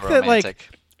the So fact that like romantic.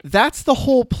 that's the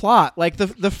whole plot. Like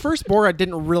the first Borat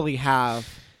didn't really have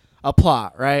a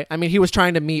plot, right? I mean, he was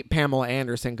trying to meet Pamela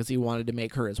Anderson because he wanted to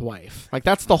make her his wife. Like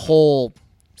that's the whole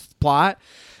plot.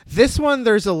 This one,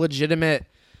 there's a legitimate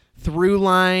through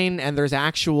line and there's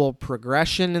actual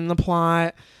progression in the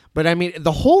plot. But I mean,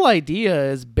 the whole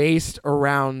idea is based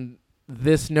around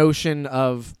this notion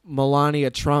of Melania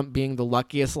Trump being the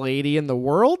luckiest lady in the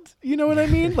world. You know what I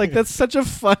mean? Like, that's such a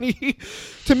funny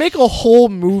to make a whole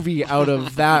movie out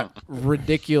of that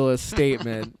ridiculous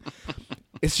statement.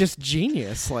 It's just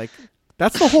genius. Like,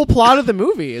 that's the whole plot of the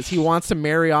movie is he wants to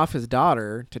marry off his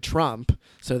daughter to Trump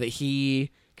so that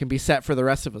he can be set for the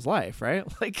rest of his life. Right.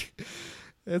 Like,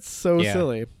 it's so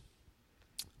silly.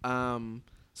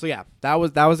 So yeah, that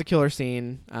was a killer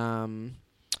scene.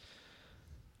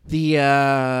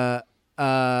 The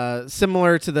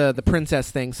similar to the princess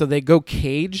thing. So they go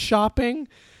cage shopping,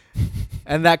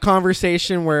 and that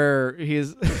conversation where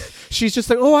she's just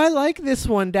like, "Oh, I like this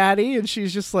one, Daddy," and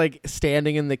she's just like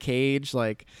standing in the cage,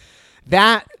 like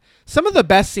that. Some of the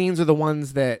best scenes are the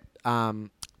ones that don't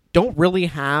really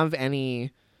have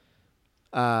any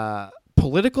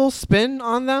political spin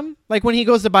on them. Like when he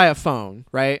goes to buy a phone,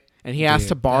 right? and he has Dude,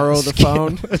 to borrow that the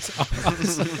phone. was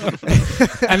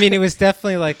awesome. I mean, it was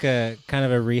definitely like a kind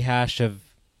of a rehash of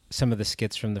some of the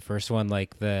skits from the first one,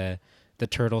 like the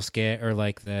turtle skit, or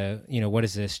like the, what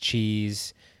is this,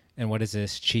 cheese, and what is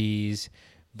this, cheese.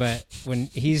 But when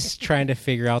he's trying to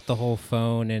figure out the whole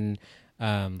phone and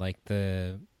what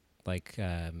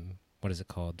is it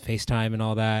called, FaceTime and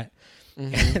all that.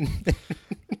 And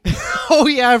Oh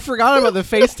yeah, I forgot about the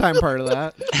FaceTime part of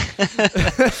that.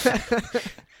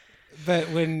 but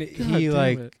when he damn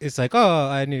like it. it's like, oh,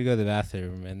 I need to go to the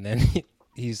bathroom, and then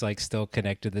he's like still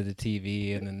connected to the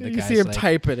TV, and then the You guy's see him like,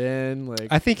 type it in, like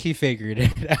I think he figured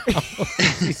it out.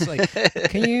 He's like,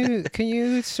 can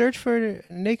you search for a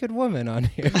naked woman on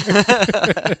here?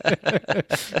 And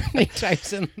he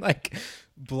types in like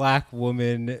black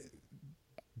woman,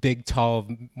 big tall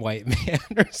white man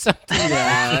or something.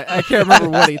 yeah, I can't remember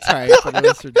what he typed, but it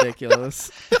was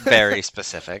ridiculous. Very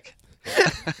specific.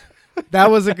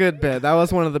 That was a good bit. That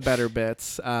was one of the better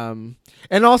bits. And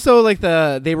also like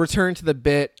they returned to the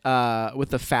bit with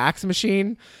the fax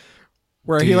machine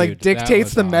where he like Dude, that dictates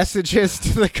was the awesome. messages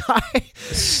to the guy.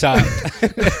 Sucked.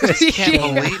 I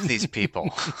can't believe these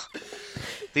people.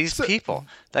 These people.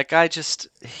 That guy just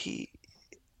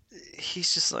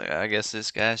he's just like, I guess this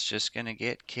guy's just gonna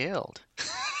get killed.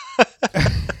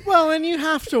 Well, and you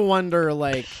have to wonder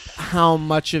like how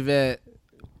much of it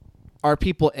are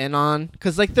people in on,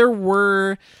 because like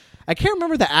I can't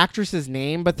remember the actress's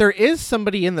name, but there is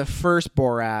somebody in the first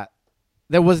Borat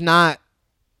that was not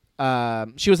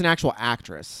she was an actual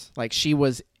actress. Like she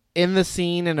was in the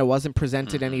scene and it wasn't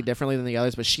presented any differently than the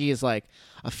others, but she is like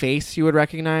a face you would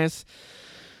recognize.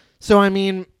 So I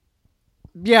mean,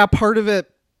 yeah, part of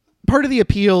the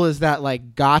appeal is that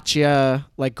like gotcha,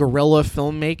 like guerrilla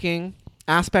filmmaking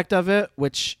aspect of it,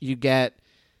 which you get.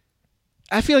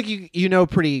 I feel like you know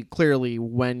pretty clearly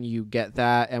when you get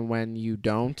that and when you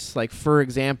don't. Like for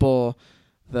example,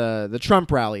 the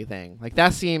Trump rally thing, like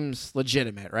that seems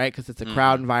legitimate, right? Because it's a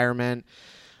crowd environment.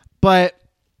 But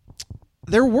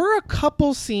there were a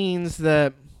couple scenes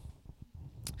that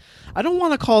I don't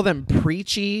want to call them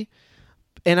preachy.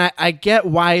 And I get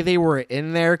why they were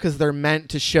in there, because they're meant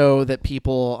to show that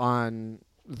people on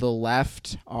the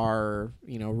left are,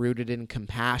 rooted in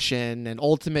compassion, and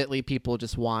ultimately people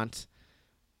just want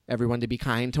everyone to be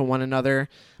kind to one another.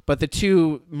 But the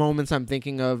two moments I'm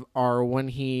thinking of are when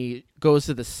he goes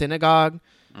to the synagogue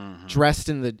dressed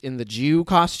in the Jew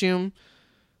costume,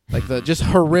 like the just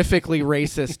horrifically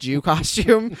racist Jew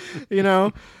costume,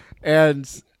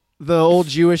 and the old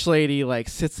Jewish lady like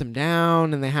sits him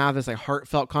down and they have this like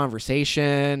heartfelt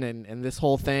conversation and this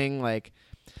whole thing. Like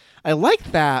I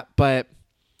liked that, but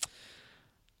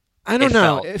I don't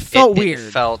know. It felt weird.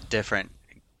 It felt different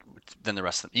than the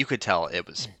rest of them. You could tell it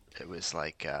was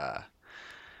like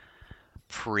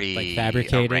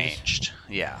fabricated? pre-arranged.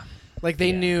 Yeah. Like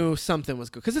they knew something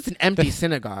was good, because it's an empty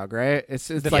synagogue, right? It's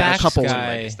The like a fax couple. guy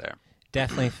ladies there.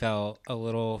 definitely felt a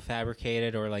little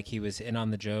fabricated, or like he was in on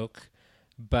the joke.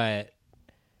 But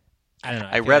I don't know.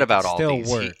 I feel read like about it all still these.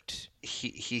 worked.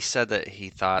 He said that he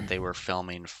thought they were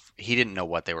filming. He didn't know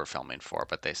what they were filming for,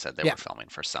 but they said they Yeah. were filming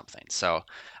for something. So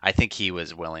I think he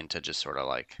was willing to just sort of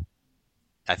like.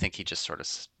 I think he just sort of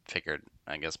figured,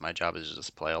 I guess my job is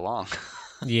just play along.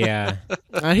 Yeah.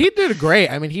 He did great.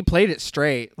 I mean, he played it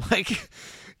straight. Like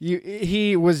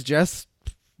he was just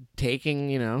taking,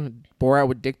 Borat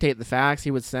would dictate the facts.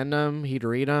 He would send them. He'd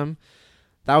read them.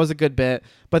 That was a good bit.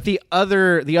 But the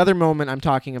other moment I'm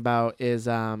talking about is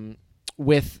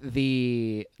with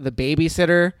the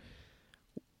babysitter,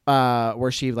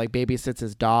 where she like babysits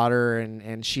his daughter,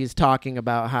 and she's talking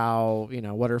about how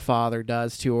what her father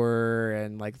does to her,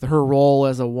 and like her role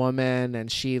as a woman,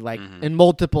 and she like in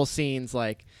multiple scenes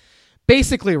like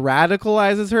basically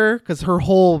radicalizes her, because her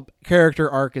whole character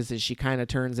arc is that she kind of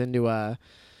turns into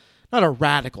not a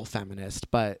radical feminist,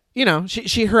 but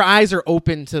she her eyes are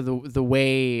open to the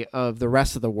way of the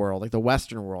rest of the world, like the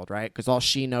Western world, right? Because all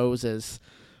she knows is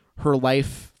her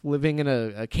life living in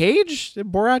a cage that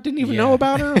Borat didn't even know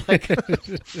about her. Like, but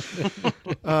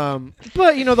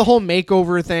the whole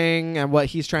makeover thing and what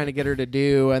he's trying to get her to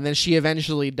do, and then she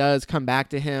eventually does come back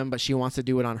to him, but she wants to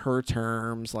do it on her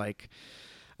terms. Like,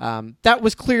 that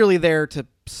was clearly there to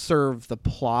serve the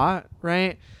plot,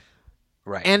 right?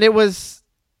 Right. And it was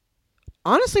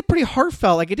honestly pretty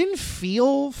heartfelt. Like, it didn't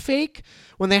feel fake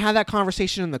when they had that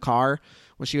conversation in the car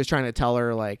when she was trying to tell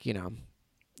her, like,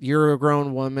 you're a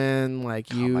grown woman,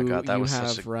 like you, oh my God, that you was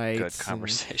have such a rights. good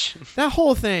conversation. That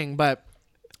whole thing, but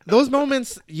those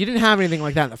moments, you didn't have anything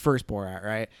like that in the first Borat,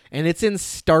 right? And it's in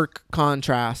stark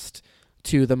contrast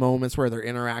to the moments where they're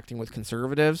interacting with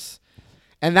conservatives,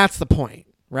 and that's the point,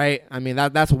 right? I mean,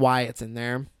 that's why it's in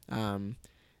there. And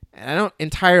I don't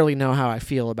entirely know how I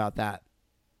feel about that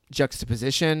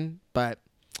juxtaposition, but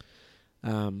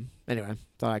anyway,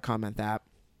 thought I'd comment that.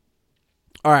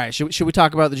 All right, should we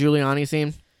talk about the Giuliani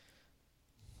scene?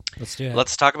 Let's do it.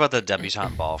 Let's talk about the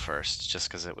debutante ball first, just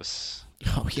because it was.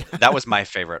 Oh yeah, That was my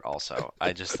favorite. Also,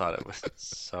 I just thought it was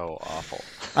so awful.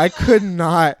 I could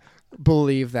not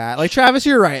believe that. Like, Travis,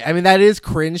 you're right. I mean, that is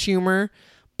cringe humor,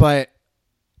 but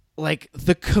like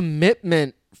the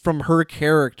commitment from her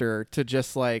character to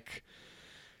just like,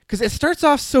 because it starts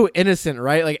off so innocent,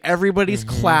 right? Like everybody's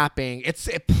clapping.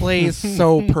 It plays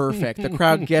so perfect. The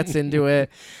crowd gets into it.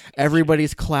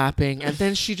 Everybody's clapping, and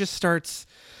then she just starts.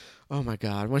 Oh my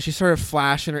God! When she started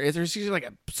flashing her, she's like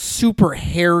a super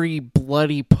hairy,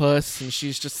 bloody puss, and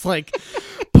she's just like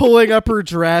pulling up her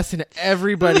dress, and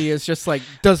everybody is just like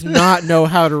does not know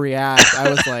how to react. I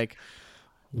was like,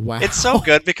 wow. It's so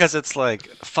good because it's like,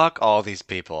 fuck all these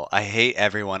people. I hate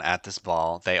everyone at this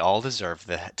ball. They all deserve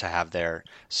to have their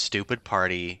stupid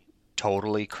party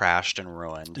totally crashed and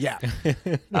ruined. Yeah.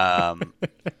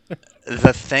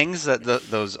 The things that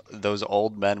those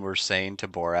old men were saying to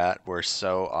Borat were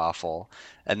so awful.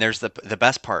 And there's the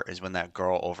best part is when that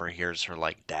girl overhears her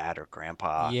like dad or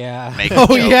grandpa Yeah. make a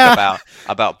joke yeah.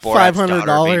 about Borat's daughter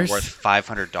 $500. being worth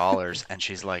 $500, and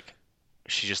she's like,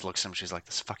 she just looks at him. She's like,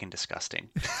 "This is fucking disgusting."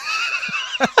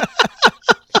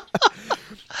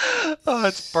 Oh,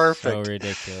 it's perfect. So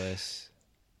ridiculous.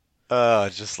 Oh,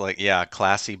 just like, yeah,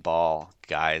 classy ball,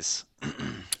 guys.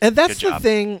 And that's Good the job.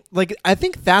 thing. Like, I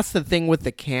think that's the thing with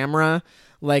the camera.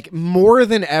 Like, more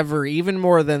than ever, even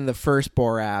more than the first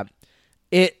Borat,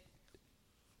 it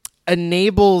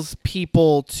enables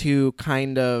people to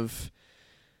kind of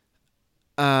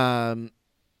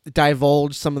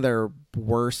divulge some of their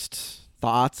worst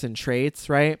thoughts and traits,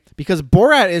 right? Because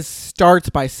Borat starts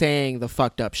by saying the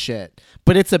fucked up shit,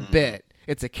 but it's a bit.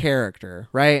 It's a character,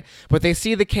 right? But they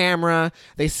see the camera,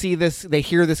 they see this, they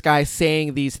hear this guy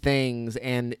saying these things,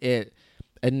 and it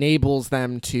enables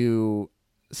them to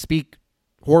speak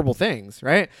horrible things,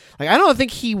 right? Like, I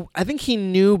think he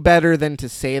knew better than to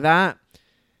say that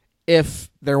if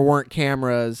there weren't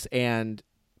cameras and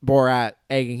Borat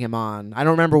egging him on. I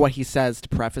don't remember what he says to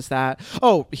preface that.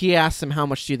 Oh, he asks him, "How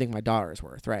much do you think my daughter is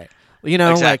worth?" Right? You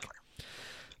know, Exactly. like.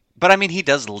 But I mean, he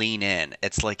does lean in.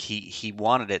 It's like he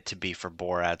wanted it to be for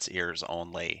Borat's ears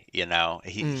only. You know,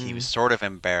 he was sort of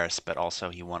embarrassed, but also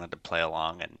he wanted to play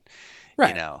along and Right.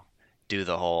 you know, do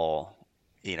the whole,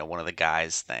 you know, one of the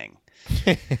guys thing.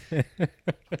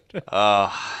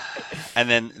 And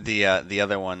then the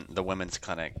other one, the women's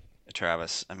clinic,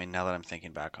 Travis. I mean, now that I'm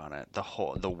thinking back on it, the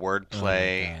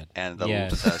wordplay God. and the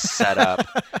Yes.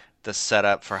 the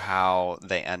setup for how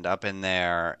they end up in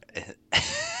there.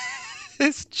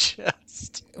 It's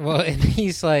just Well, and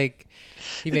he's like,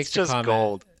 he it's makes a just comment,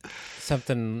 gold.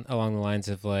 something along the lines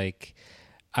of like,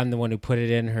 "I'm the one who put it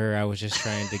in her. I was just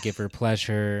trying to give her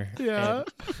pleasure." Yeah.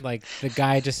 And, like, the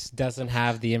guy just doesn't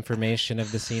have the information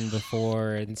of the scene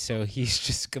before, and so he's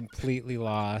just completely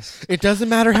lost. It doesn't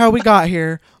matter how we got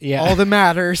here. Yeah. All that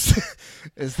matters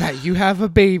is that you have a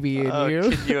baby in Oh, you.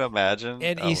 can you imagine?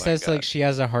 And Oh he my says God. like she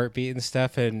has a heartbeat and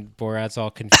stuff, and Borat's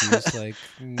all confused, like,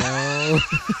 no.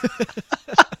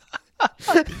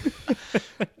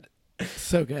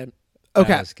 So good. That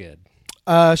Okay. was good.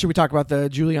 Should we talk about the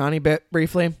Giuliani bit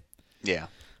briefly? Yeah.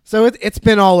 So it's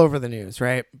been all over the news,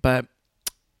 right? But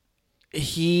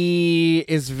he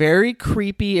is very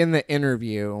creepy in the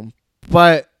interview.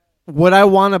 But what I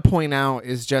want to point out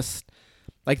is just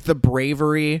like the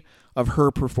bravery of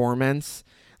her performance.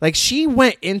 Like, she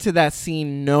went into that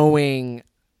scene knowing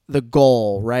the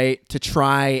goal, right? To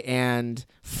try and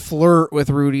flirt with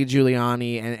Rudy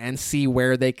Giuliani and see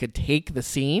where they could take the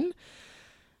scene.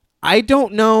 I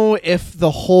don't know if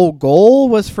the whole goal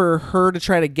was for her to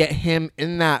try to get him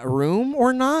in that room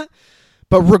or not.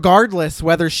 But regardless,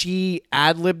 whether she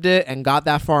ad-libbed it and got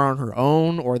that far on her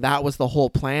own or that was the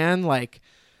whole plan, like,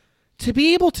 to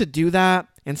be able to do that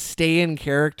and stay in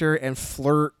character and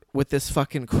flirt with this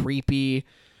fucking creepy,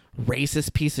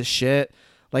 racist piece of shit,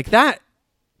 like, that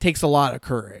takes a lot of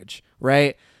courage,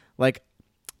 right? Like,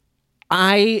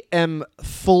 I am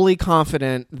fully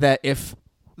confident that if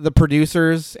the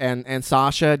producers and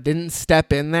Sasha didn't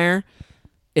step in there,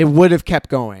 it would have kept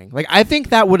going. Like, I think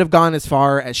that would have gone as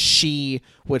far as she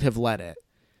would have let it.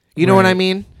 You know what I Right.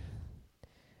 mean?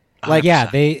 Like, yeah,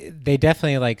 they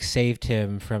definitely like saved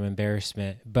him from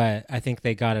embarrassment, but I think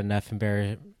they got enough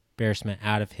embarrassment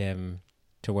out of him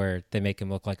to where they make him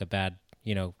look like a bad,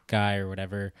 guy or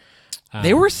whatever.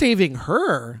 They were saving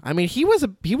her. I mean, he was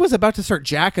about to start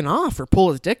jacking off or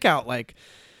pull his dick out, like,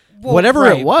 Well, whatever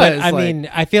right, it was. But, I like- mean,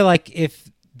 I feel like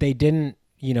if they didn't,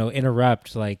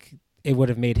 interrupt, like it would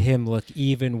have made him look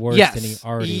even worse than he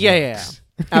already looks.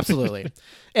 Absolutely.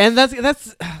 And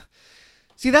that's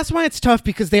see, that's why it's tough,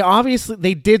 because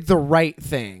they did the right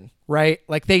thing, right?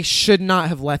 Like they should not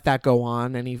have let that go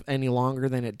on any longer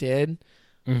than it did.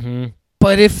 Mm-hmm.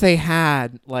 But if they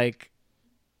had, like,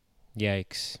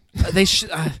 Yikes. they should.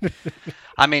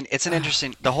 I mean, it's an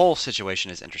interesting. The whole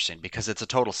situation is interesting because it's a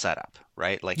total setup,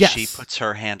 right? Like Yes. she puts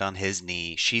her hand on his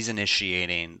knee. She's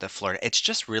initiating the flirt. It's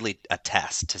just really a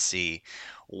test to see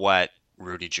what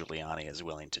Rudy Giuliani is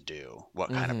willing to do, what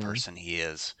kind of person he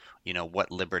is, what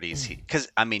liberties he.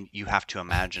 Because I mean, you have to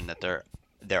imagine that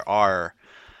there are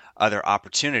other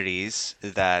opportunities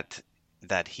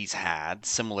that he's had,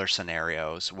 similar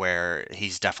scenarios where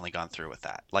he's definitely gone through with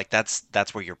that. Like that's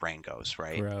where your brain goes,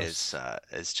 right? Gross.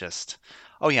 Is just,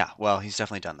 oh yeah, well, he's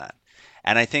definitely done that.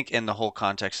 And I think in the whole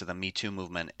context of the Me Too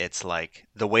movement, it's like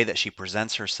the way that she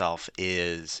presents herself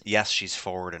is, yes, she's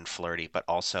forward and flirty, but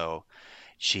also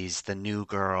she's the new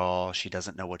girl. She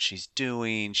doesn't know what she's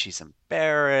doing. She's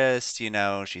embarrassed,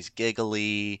 she's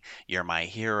giggly. You're my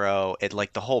hero. It,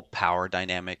 like, the whole power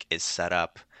dynamic is set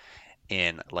up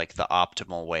in like the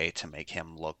optimal way to make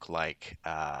him look like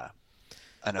an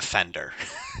offender.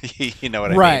 You know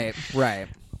what I mean? Right.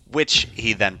 Which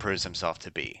he then proves himself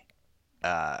to be.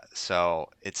 So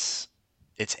it's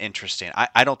interesting.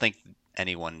 I don't think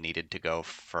anyone needed to go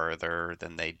further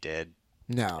than they did.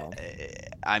 No.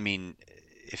 I mean,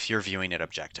 if you're viewing it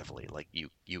objectively, like you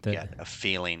get a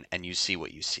feeling and you see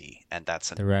what you see, and that's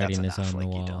The writing that's is enough. on the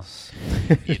Like, walls.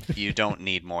 you don't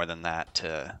need more than that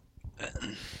to,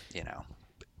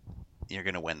 you're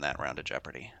gonna win that round of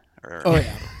Jeopardy. Or Oh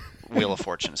yeah. Wheel of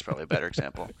Fortune is probably a better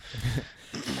example.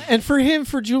 And for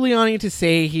Giuliani to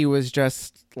say he was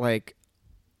just like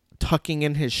tucking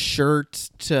in his shirt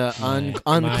to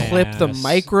unclip the ass.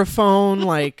 microphone,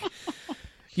 like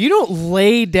you don't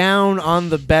lay down on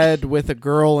the bed with a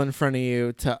girl in front of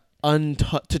you to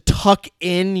tuck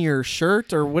in your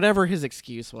shirt or whatever his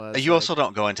excuse was. You also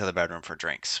don't go into the bedroom for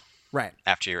drinks right.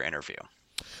 after your interview.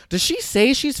 Does she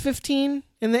say she's 15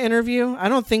 in the interview? I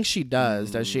don't think she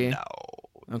does she? No.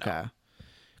 Okay.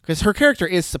 Because her character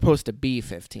is supposed to be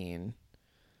 15.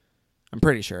 I'm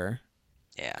pretty sure.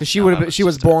 Yeah. Because no, she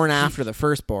was born after the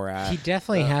first Borat. He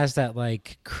definitely has that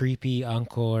like creepy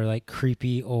uncle or like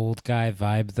creepy old guy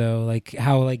vibe though. Like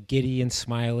how like giddy and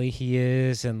smiley he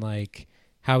is, and like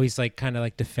how he's like kind of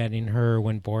like defending her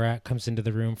when Borat comes into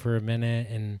the room for a minute,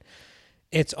 and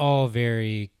it's all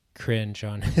very cringe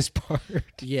on his part.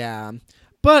 Yeah.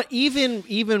 But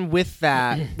even with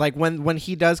that, like when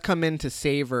he does come in to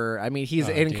save her, I mean, he's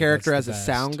in character as that's a the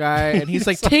sound best. guy, and he's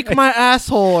like, "Take my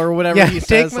asshole" or whatever he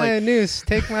says. Take my anus.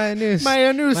 Take my anus. My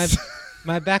anus.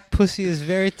 My back pussy is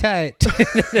very tight.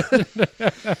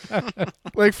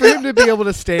 Like for him to be able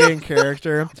to stay in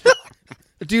character,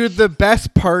 dude. The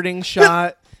best parting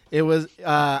shot. It was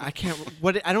I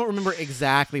don't remember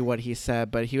exactly what he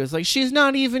said, but he was like, "She's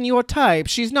not even your type.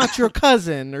 She's not your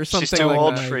cousin," or something. She's too like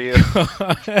old that. for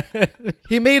you.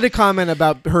 He made a comment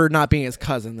about her not being his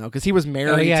cousin though, because he was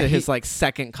married yeah, to he- his like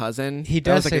second cousin. He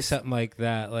That was, does like, say something like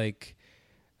that, like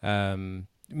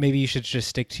maybe you should just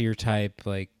stick to your type,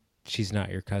 like she's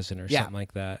not your cousin or Yeah. something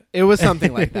like that. It was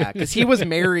something like that because he was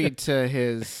married to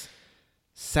his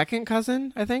second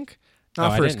cousin, I think.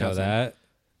 Not I first didn't know cousin. that.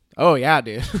 Oh yeah,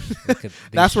 dude. Look at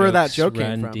That's these where that jokes joke came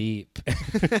run from. deep.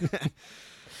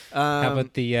 How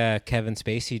about the Kevin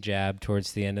Spacey jab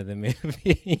towards the end of the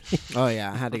movie? Oh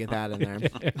yeah, I had to get that in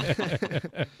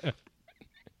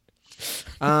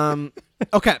there.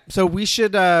 Okay, so we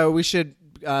should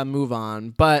move on,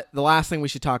 but the last thing we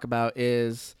should talk about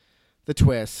is the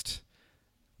twist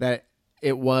that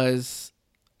it was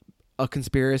a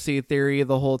conspiracy theory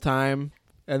the whole time,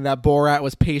 and that Borat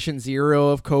was patient zero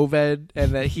of COVID,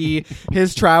 and that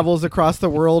his travels across the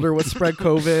world are what spread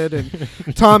COVID,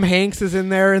 and Tom Hanks is in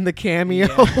there in the cameo.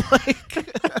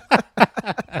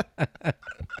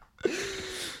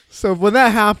 So when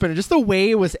that happened, just the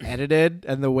way it was edited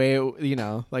and the way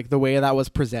the way that was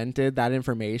presented, that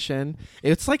information,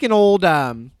 it's like an old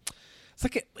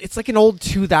it's like an old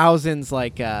 2000s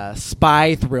like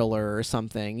spy thriller or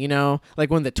something,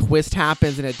 like when the twist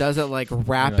happens and it does it like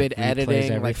rapid replays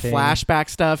editing, like everything. flashback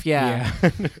stuff. Yeah. Yeah.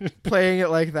 Playing it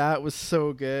like that was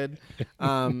so good.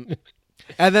 And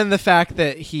then the fact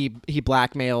that he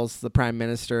blackmails the prime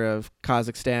minister of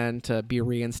Kazakhstan to be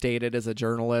reinstated as a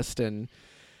journalist, and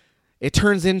it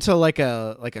turns into like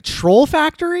a troll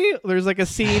factory. There's like a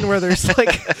scene where there's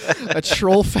like a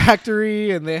troll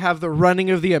factory, and they have the running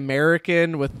of the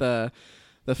American with the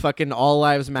the fucking All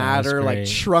Lives Matter, like great.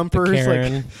 Trumpers, The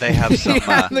Karen. like They have some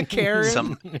yeah, the Karen.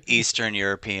 some Eastern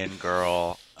European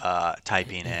girl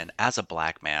typing in, as a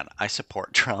black man, I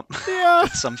support Trump. Yeah.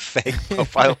 With some fake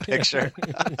profile picture.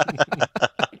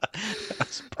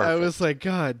 That's I perfect. was like,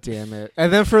 God damn it.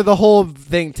 And then for the whole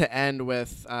thing to end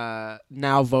with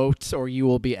now vote or you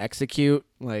will be execute,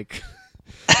 like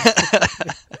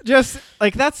just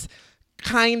like that's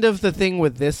kind of the thing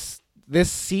with this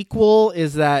sequel,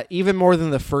 is that even more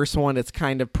than the first one, it's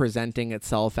kind of presenting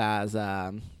itself as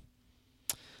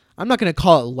I'm not going to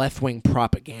call it left-wing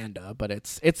propaganda, but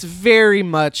it's very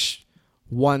much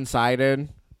one-sided,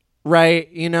 right?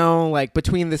 You know, like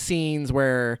between the scenes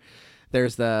where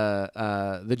there's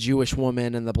the Jewish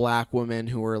woman and the black woman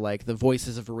who are like the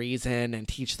voices of reason and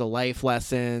teach the life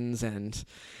lessons, and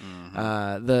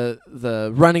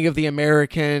the running of the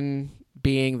American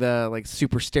being the like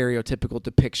super stereotypical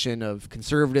depiction of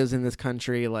conservatives in this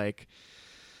country, like,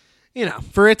 you know,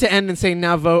 for it to end and say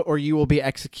now vote or you will be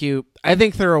execute, I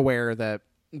think they're aware that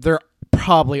there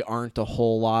probably aren't a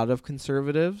whole lot of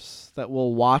conservatives that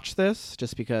will watch this,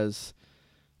 just because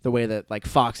the way that like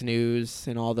Fox News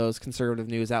and all those conservative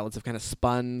news outlets have kind of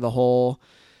spun the whole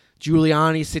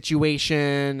Giuliani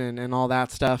situation and all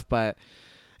that stuff. But,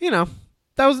 you know,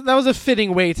 that was a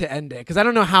fitting way to end it, because I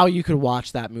don't know how you could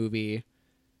watch that movie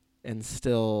and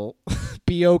still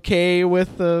be okay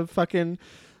with the fucking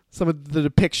some of the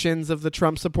depictions of the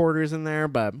Trump supporters in there.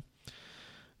 But,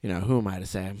 you know, who am I to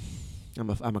say?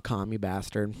 I'm a commie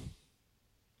bastard.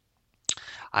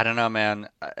 I don't know, man.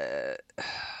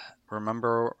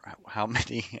 Remember how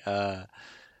many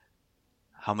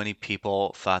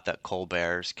people thought that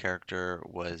Colbert's character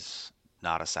was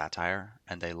not a satire,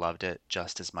 and they loved it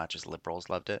just as much as liberals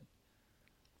loved it?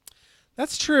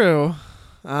 That's true.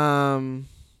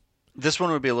 This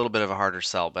one would be a little bit of a harder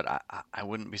sell, but I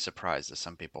wouldn't be surprised if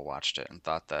some people watched it and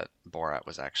thought that Borat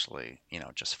was actually,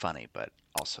 just funny, but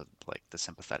also like the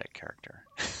sympathetic character.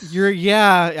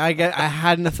 I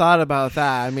hadn't thought about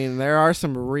that. I mean, there are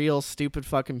some real stupid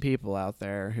fucking people out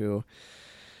there who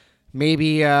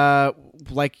maybe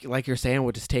like you're saying,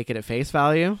 would just take it at face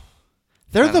value.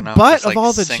 They're I the don't know, butt just, of like,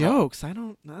 all the sing- jokes. I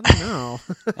don't know.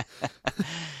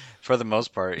 For the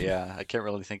most part, yeah. I can't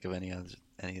really think of any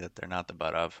that they're not the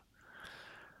butt of.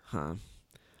 Huh.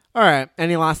 All right.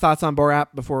 Any last thoughts on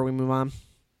Borat before we move on?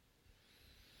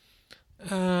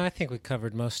 I think we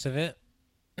covered most of it.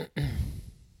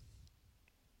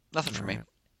 Nothing for me. Alright.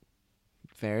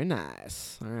 Very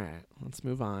nice. All right. Let's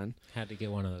move on. Had to get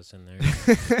one of those in there.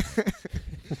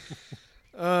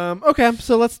 Okay,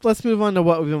 so let's move on to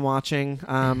what we've been watching.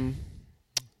 I'm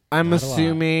Not a lot.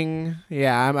 assuming,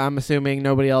 I'm assuming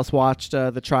nobody else watched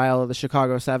the trial of the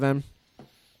Chicago 7.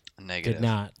 Negative. Did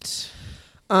not.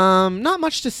 Not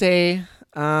much to say.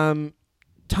 Tom,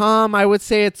 I would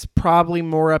say it's probably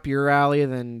more up your alley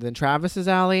than Travis's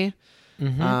alley.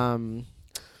 Mm-hmm.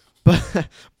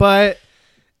 But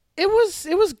it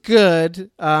was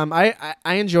good. I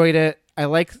enjoyed it. I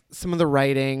like some of the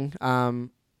writing.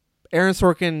 Aaron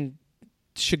Sorkin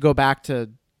should go back to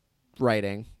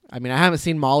writing. I mean, I haven't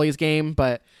seen Molly's Game,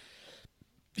 but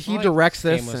he directs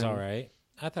this. Game was and- all right.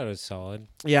 I thought it was solid.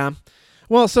 Yeah.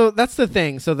 Well, so that's the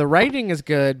thing. So the writing is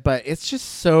good, but it's just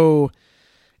so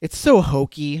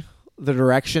hokey, the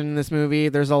direction in this movie.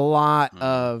 There's a lot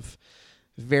of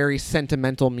very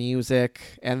sentimental music,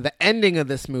 and the ending of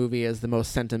this movie is the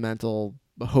most sentimental,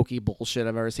 hokey bullshit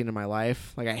I've ever seen in my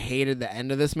life. Like, I hated the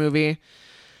end of this movie.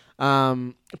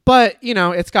 But,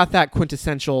 it's got that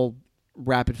quintessential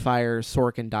rapid fire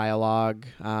Sorkin dialogue.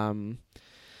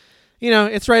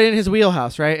 It's right in his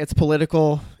wheelhouse, right? It's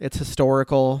political, it's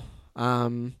historical.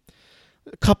 A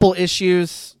couple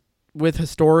issues with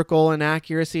historical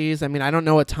inaccuracies. I mean, I don't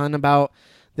know a ton about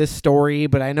this story,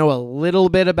 but I know a little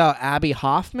bit about Abby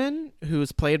Hoffman,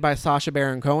 who's played by Sacha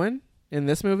Baron Cohen in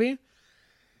this movie.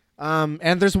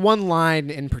 And there's one line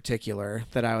in particular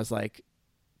that I was like,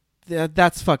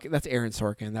 that's Aaron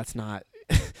Sorkin. That's not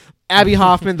Abby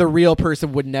Hoffman. The real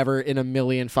person would never in a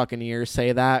million fucking years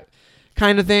say that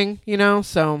kind of thing,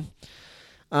 so,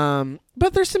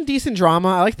 but there's some decent drama.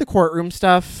 I like the courtroom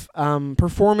stuff.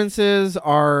 Performances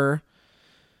are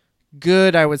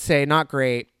good, I would say, not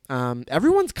great.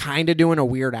 Everyone's kind of doing a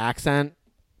weird accent.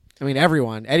 I mean,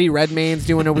 everyone. Eddie Redmayne's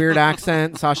doing a weird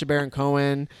accent. Sacha Baron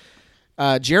Cohen.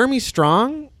 Jeremy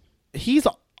Strong, he's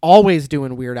always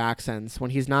doing weird accents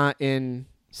when he's not in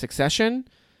Succession.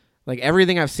 Like,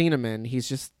 everything I've seen him in, he's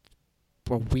just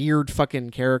a weird fucking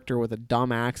character with a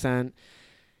dumb accent.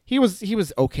 He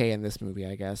was okay in this movie,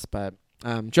 I guess, but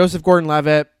Joseph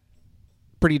Gordon-Levitt,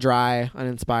 pretty dry,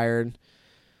 uninspired.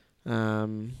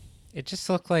 It just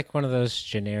looked like one of those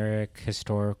generic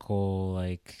historical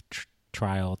like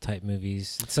trial type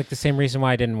movies. It's like the same reason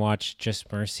why I didn't watch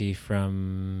Just Mercy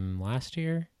from last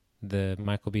year, the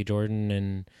Michael B. Jordan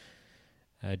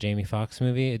and Jamie Foxx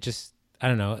movie. It just, I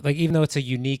don't know, like even though it's a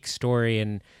unique story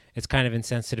and it's kind of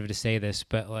insensitive to say this,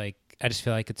 but like I just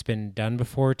feel like it's been done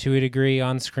before to a degree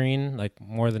on screen, like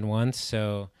more than once.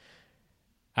 So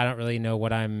I don't really know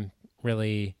what I'm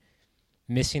really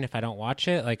missing if I don't watch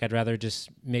it. Like I'd rather just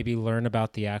maybe learn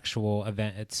about the actual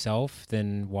event itself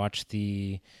than watch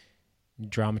the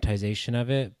dramatization of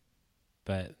it.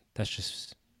 But that's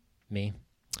just me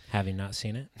having not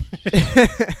seen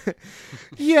it.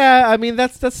 Yeah, I mean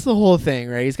that's the whole thing,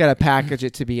 right? He's got to package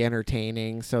it to be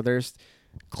entertaining. So there's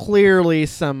clearly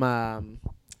some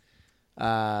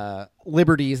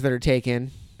liberties that are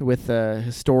taken with the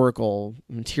historical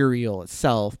material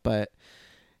itself, but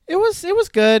it was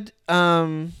good.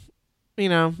 You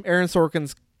know, Aaron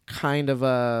Sorkin's kind of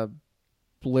a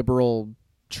liberal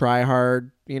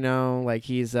tryhard. You know, like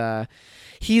he's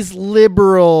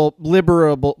liberal.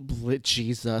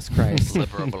 Jesus Christ!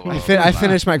 I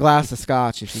finished my glass of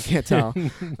scotch. If you can't tell,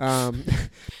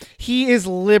 he is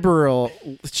liberal.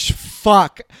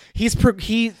 Fuck.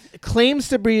 He claims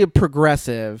to be a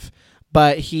progressive,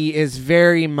 but he is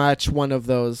very much one of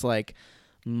those like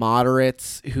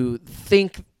moderates who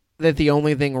think that the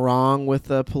only thing wrong with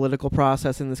the political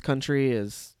process in this country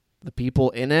is the people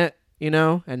in it, you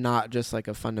know, and not just like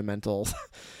a fundamental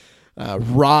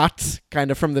rot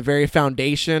kind of from the very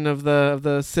foundation of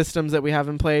the systems that we have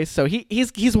in place. So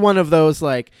he's one of those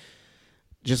like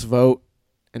just vote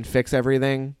and fix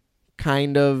everything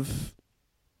kind of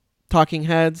talking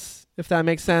heads, if that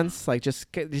makes sense. Like just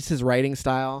his writing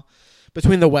style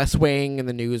between the West Wing and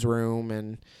the newsroom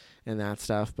and that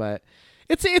stuff, but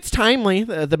it's timely.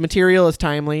 The material is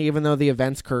timely, even though the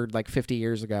events occurred like 50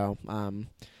 years ago.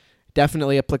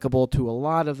 Definitely applicable to a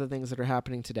lot of the things that are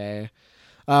happening today.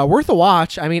 Worth a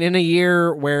watch. I mean, in a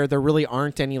year where there really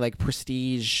aren't any like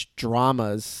prestige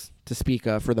dramas to speak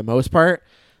of for the most part,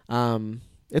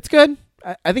 it's good.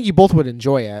 I think you both would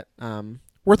enjoy it.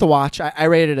 Worth a watch. I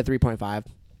rated it a 3.5.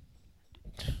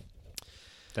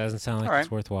 Doesn't sound like All right.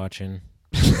 it's worth watching.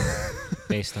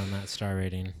 Based on that star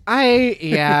rating.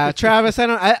 Travis,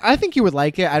 I think you would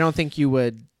like it. I don't think you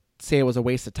would say it was a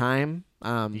waste of time.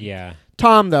 Yeah.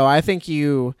 Tom, though, I think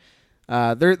you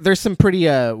there's some pretty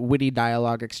witty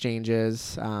dialogue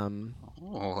exchanges.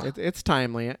 It's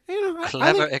timely. You know, Clever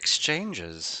I think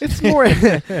exchanges. it's more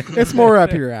it's more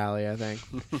up your alley, I think.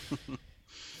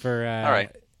 For All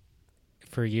right.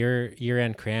 For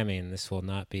year-end cramming, this will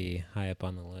not be high up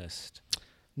on the list.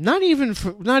 Not even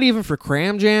for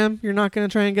Cram Jam, you're not going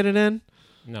to try and get it in?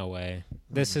 No way.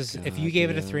 This is if God, you gave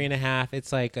it a dude. 3.5,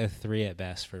 it's like a 3 at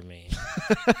best for me.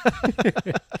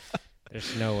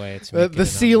 There's no way it's The making it on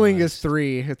ceiling is list.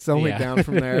 3. It's only Yeah. down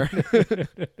from there.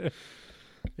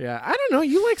 Yeah, I don't know.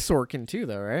 You like Sorkin too,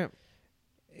 though, right?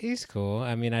 He's cool.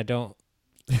 I mean,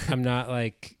 I'm not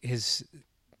like his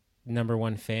number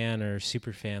one fan or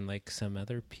super fan like some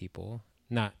other people.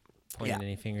 Not pointing Yeah.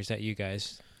 any fingers at you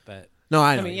guys, but No,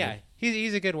 I I know. mean, yeah,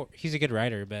 he's a good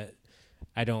writer, but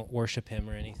I don't worship him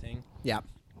or anything. Yeah.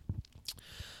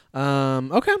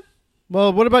 Okay.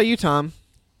 Well, what about you, Tom?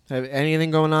 Have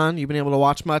anything going on? You been able to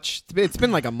watch much? It's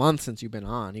been like a month since you've been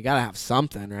on. You got to have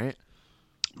something, right?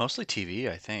 Mostly TV,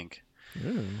 I think.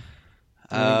 Anything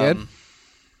good?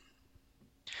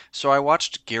 So I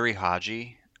watched Gary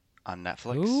Haji on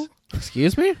Netflix. Who?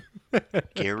 Excuse me?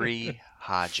 Gary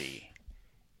Haji.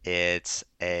 It's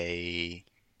a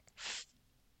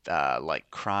like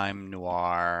crime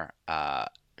noir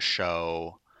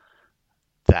show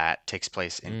that takes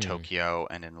place in Tokyo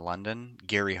and in London.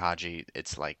 Gary Haji,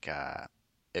 it's like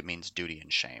it means duty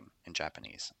and shame in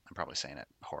Japanese. I'm probably saying it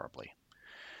horribly.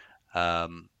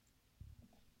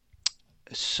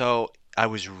 So I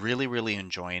was really, really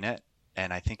enjoying it,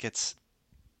 and I think it's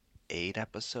 8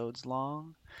 episodes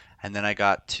long. And then I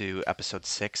got to episode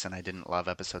 6, and I didn't love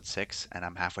episode 6, and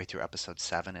I'm halfway through episode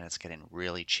 7, and it's getting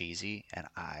really cheesy, and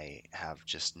I have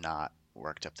just not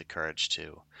worked up the courage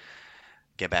to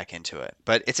get back into it.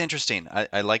 But it's interesting.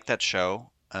 I like that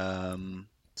show.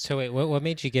 So wait, what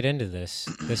made you get into this?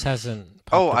 This hasn't.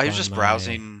 Oh, popped up I was on just my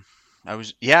browsing.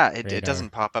 It radar. doesn't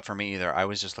pop up for me either. I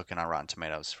was just looking on Rotten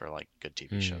Tomatoes for like good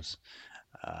TV Hmm. shows.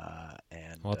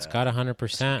 And Well, it's got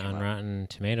 100% came on up. Rotten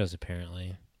Tomatoes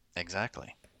apparently.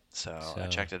 Exactly. So I So-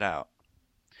 checked it out.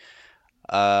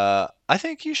 I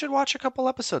think you should watch a couple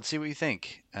episodes, see what you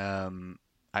think.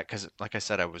 Because like I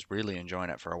said, I was really enjoying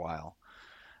it for a while.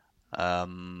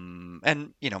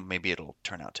 And maybe it'll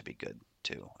turn out to be good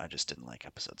too. I just didn't like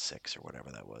episode 6 or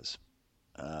whatever that was.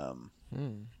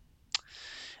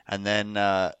 And then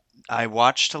I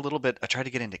watched a little bit. I tried to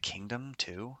get into Kingdom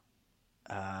too.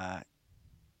 Uh,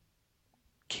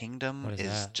 Kingdom What is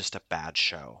is that? just a bad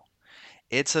show.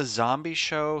 It's a zombie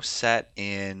show set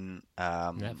in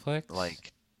Netflix?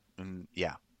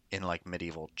 yeah, in like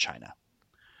medieval China.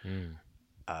 Mm.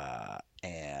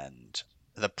 And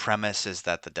the premise is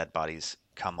that the dead bodies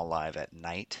come alive at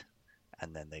night,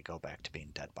 and then they go back to being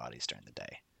dead bodies during the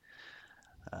day.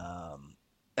 Um,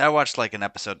 I watched like an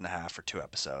episode and a half or 2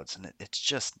 episodes, and it's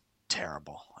just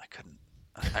terrible. I couldn't.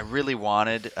 I really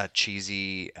wanted a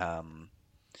cheesy,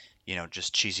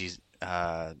 just cheesy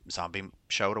zombie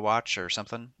show to watch or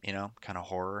something, kind of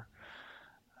horror.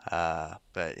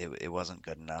 But it wasn't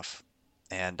good enough.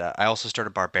 And I also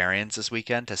started Barbarians this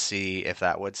weekend to see if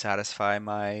that would satisfy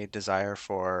my desire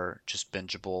for just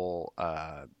bingeable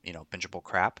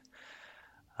crap.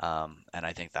 And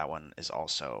I think that one is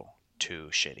also too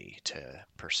shitty to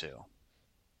pursue.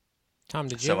 Tom,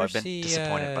 did you So ever I've been see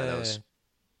disappointed by those.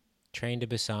 Train to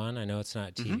Busan? I know it's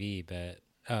not Hmm. TV, but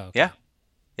okay. Yeah,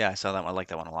 yeah, I saw that one. I like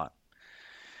that one a lot.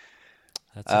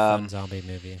 That's a fun Um, zombie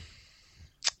movie.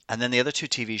 and then the other 2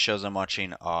 TV shows I'm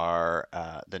watching are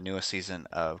the newest season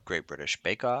of Great British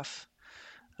Bake Off,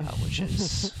 which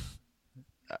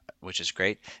is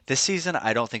great. This season,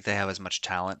 I don't think they have as much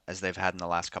talent as they've had in the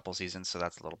last couple seasons, so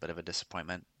that's a little bit of a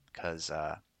disappointment because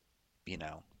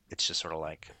it's just sort of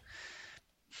like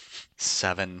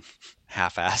 7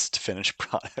 half-assed finished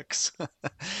products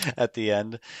at the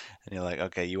end, and you're like,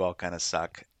 okay, you all kind of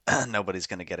suck. Nobody's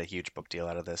going to get a huge book deal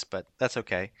out of this, but that's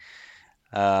okay.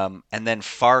 And then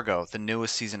Fargo, the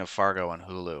newest season of Fargo on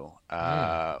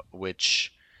Hulu,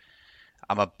 which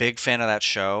I'm a big fan of that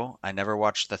show. I never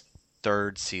watched the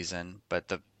 3rd season, but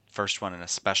the first one and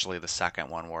especially the second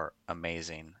one were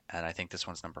amazing. And I think this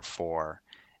one's number 4,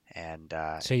 and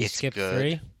So you it's skipped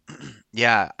good. 3?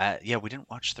 Yeah, we didn't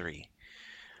watch 3.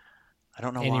 I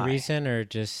don't know Any why. reason, or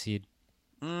just you?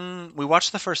 We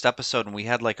watched the first episode and we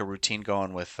had like a routine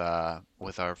going with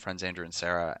our friends Andrew and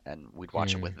Sarah, and we'd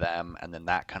watch it with them, and then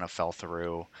that kind of fell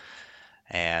through.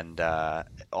 And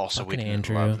also we Fucking didn't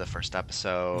Andrew. love the first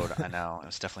episode. I know it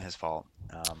was definitely his fault.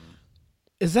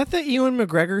 Is that the Ewan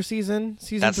McGregor season?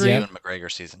 Season That's 3? the Ewan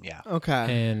McGregor season, yeah.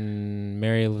 Okay. And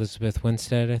Mary Elizabeth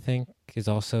Winstead, I think, is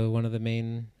also one of the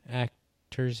main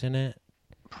actors in it.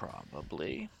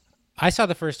 Probably. I saw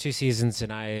the first 2 seasons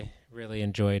and I really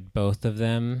enjoyed both of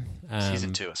them.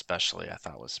 Season 2 especially I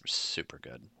thought was super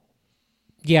good.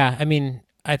 Yeah, I mean,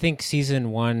 I think season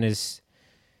 1 is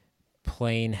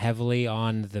playing heavily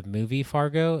on the movie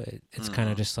Fargo. It's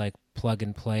kind of just like plug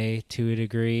and play to a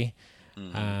degree.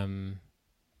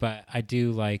 But I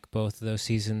do like both of those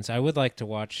seasons. I would like to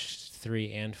watch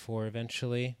 3 and 4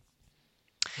 eventually.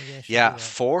 Maybe I should Yeah, do that.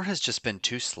 4 has just been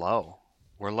too slow.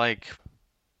 We're like,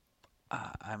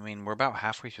 we're about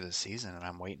halfway through the season, and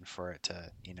I'm waiting for it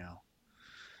to,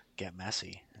 get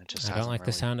messy. It just I don't hasn't like the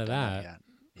really sound of done that. yet.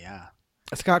 Yeah.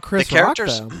 It's got Chris The Rock,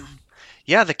 characters, though.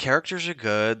 yeah, the characters are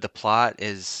good. The plot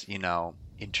is,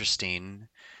 interesting.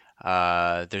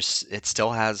 It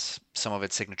still has some of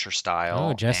its signature style.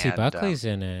 Oh, Jessie and, Buckley's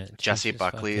in it. She's Jessie just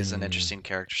Buckley is an fucking interesting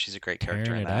character. She's a great character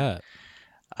tearing in it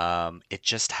that. up. It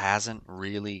just hasn't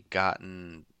really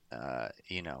gotten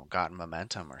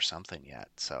momentum or something yet.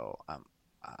 So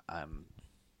I'm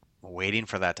waiting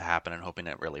for that to happen and hoping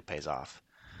it really pays off.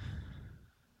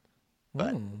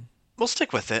 But we'll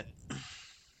stick with it.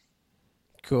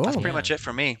 Cool. That's pretty Yeah. much it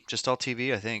for me. Just all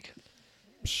TV, I think.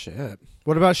 Shit.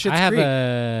 What about Schitt's I have Creek?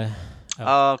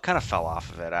 a Kind of fell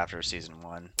off of it after season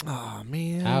 1. Oh,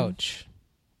 man. ouch.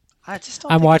 I just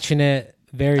don't I'm think watching it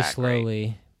very that great.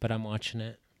 slowly, but I'm watching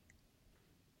it.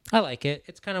 I like it.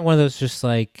 It's kind of one of those just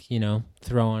like,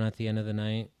 throw on at the end of the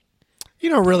night. You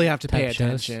don't really have to pay Type shows.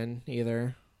 attention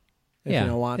either. If Yeah, you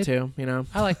don't want to,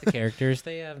 I like the characters.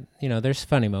 They have, there's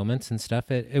funny moments and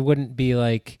stuff. It wouldn't be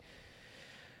like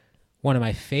one of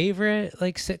my favorite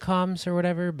like sitcoms or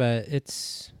whatever, but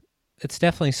it's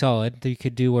definitely solid. You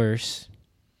could do worse.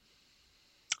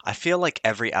 I feel like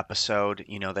every episode,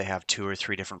 they have 2 or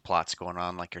 3 different plots going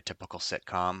on, like your typical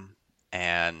sitcom,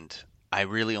 and I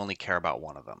really only care about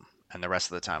one of them. And the rest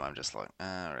of the time, I'm just like,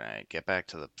 all right, get back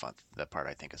to the part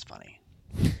I think is funny.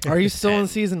 Are you still in And-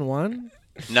 season 1?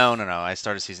 No. I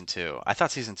started season 2. I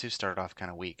thought season 2 started off kind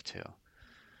of weak too.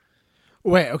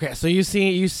 Wait, okay. So you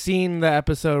seen the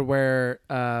episode where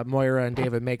Moira and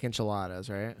David make enchiladas,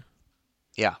 right?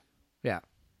 Yeah, Yeah.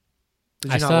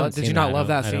 I still haven't Did seen you not that, love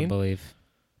that I don't scene? believe.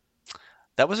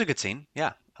 that was a good scene.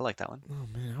 Yeah, I like that one. Oh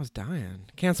man, I was dying.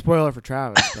 Can't spoil it for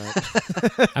Travis,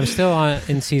 but I'm still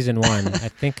in season 1. I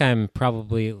think I'm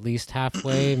probably at least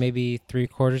halfway, maybe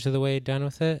 3/4 of the way done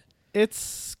with it.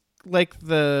 it's like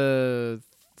the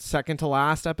second to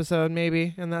last episode,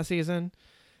 maybe in that season.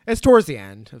 It's towards the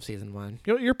end of season 1.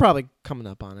 You're probably coming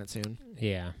up on it soon.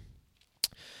 Yeah.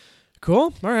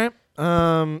 Cool. All right.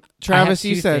 I Travis, have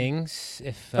you two things, things,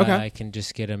 if Okay. I can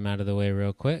just get them out of the way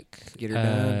real quick. Get her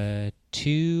done.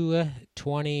 2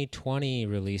 2020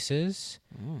 releases.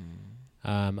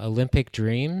 Olympic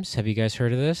Dreams. Have you guys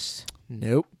heard of this?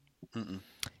 Nope. Mm-mm.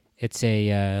 It's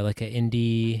a like an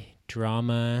indie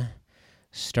drama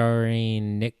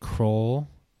starring Nick Kroll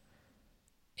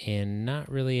and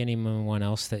not really anyone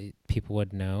else that people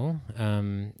would know.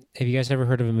 Have you guys ever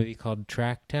heard of a movie called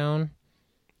Tracktown?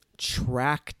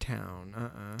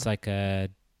 Tracktown. It's like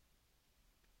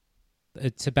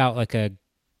it's about like a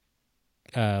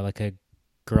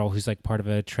girl who's like part of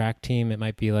a track team. It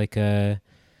might be like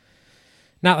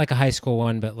not like a high school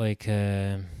one, but like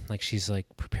she's like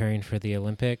preparing for the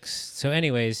Olympics. So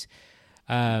anyways,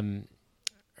 the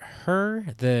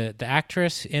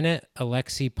actress in it,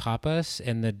 Alexi Pappas,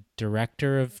 and the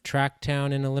director of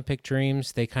Tracktown and Olympic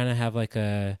Dreams, they kind of have like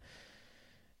a,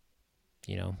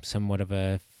 somewhat of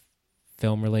a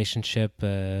film relationship,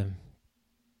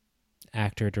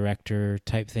 actor director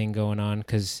type thing going on,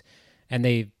 and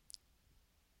they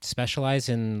specialize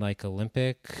in like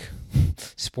Olympic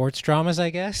sports dramas,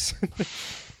 I guess.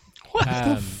 What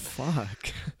the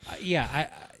fuck? Yeah,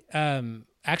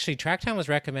 actually, Tracktown was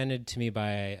recommended to me by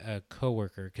a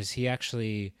coworker because he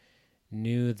actually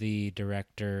knew the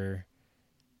director,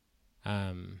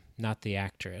 not the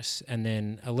actress. And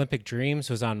then Olympic Dreams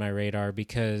was on my radar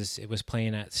because it was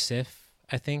playing at SIF,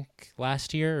 I think,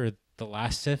 last year, or the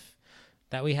last SIF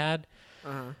that we had.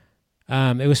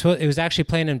 It was actually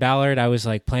playing in Ballard. I was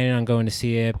like planning on going to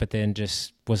see it, but then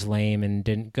just was lame and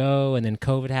didn't go. And then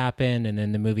COVID happened, and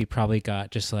then the movie probably got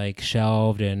just like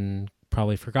shelved and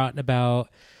probably forgotten about.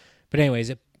 But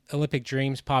anyways, Olympic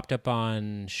Dreams popped up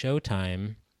on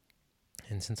Showtime,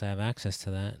 and since I have access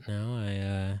to that now,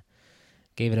 I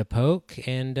gave it a poke,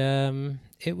 and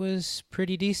it was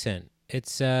pretty decent.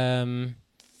 It's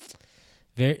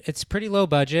pretty low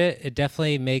budget. It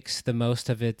definitely makes the most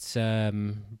of its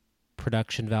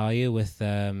production value with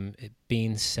it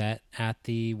being set at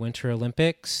the Winter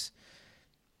Olympics.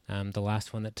 The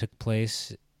last one that took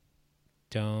place,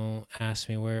 don't ask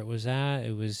me where it was at.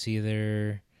 It was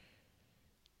either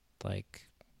like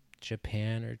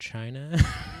Japan or China.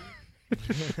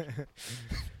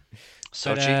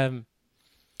 Sochi?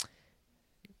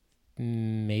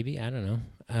 Maybe, I don't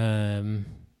know.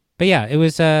 But yeah, it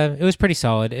was pretty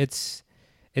solid. It's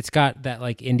got that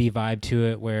like indie vibe to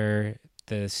it where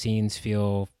the scenes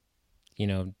feel,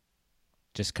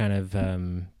 just kind of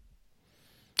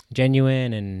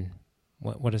genuine, and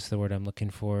what is the word I'm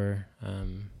looking for?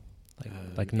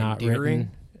 Like not endearing?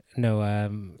 written. No,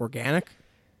 Organic?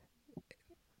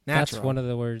 Natural. that's one of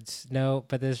the words. No,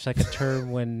 but there's like a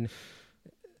term when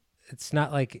it's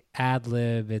not like ad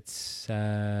lib. It's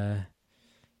when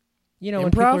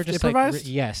people are just Improvised?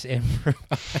 yes, improvised.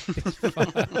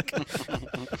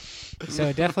 So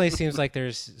it definitely seems like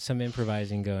there's some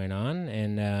improvising going on,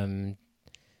 and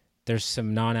there's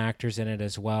some non-actors in it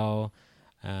as well.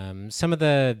 Some of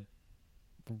the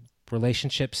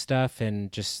relationship stuff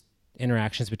and just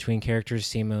interactions between characters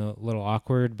seem a little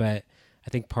awkward, but I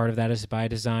think part of that is by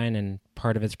design, and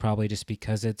part of it's probably just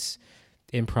because it's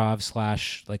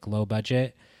improv / like low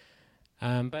budget.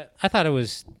 But I thought it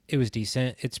was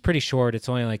decent. It's pretty short. It's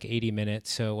only like 80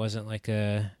 minutes, so it wasn't like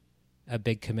a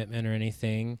big commitment or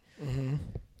anything. Mm-hmm.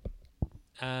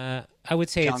 I would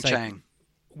say it's like Pyeongchang.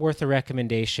 worth a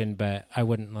recommendation, but I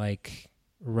wouldn't like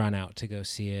run out to go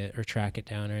see it or track it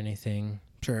down or anything.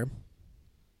 Sure.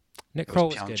 Nick It was Kroll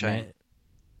was good, Pyeongchang. man.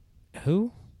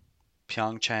 Who?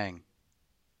 Pyeongchang.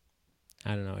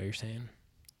 I don't know what you're saying.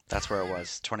 That's where it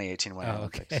was. 2018 Winter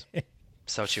Olympics. Okay.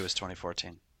 Sochi was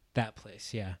 2014. That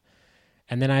place, yeah.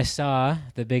 And then I saw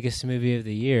the biggest movie of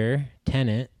the year,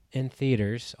 Tenet, in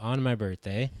theaters on my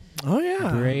birthday. Oh,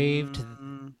 yeah.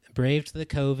 Braved the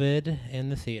COVID in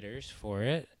the theaters for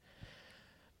it.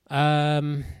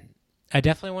 I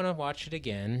definitely want to watch it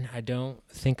again. I don't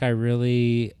think I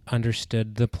really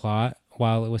understood the plot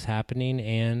while it was happening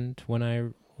and when I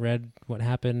read what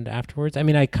happened afterwards. I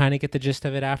mean, I kind of get the gist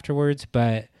of it afterwards,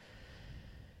 but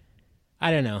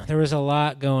I don't know. There was a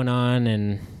lot going on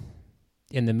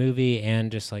in the movie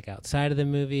and just like outside of the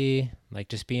movie, like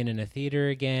just being in a theater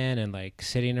again and like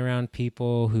sitting around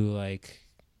people who like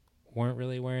weren't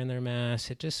really wearing their masks.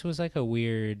 It just was like a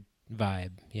weird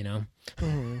vibe,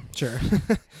 Mm-hmm. Sure.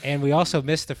 And we also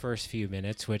missed the first few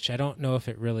minutes, which I don't know if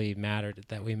it really mattered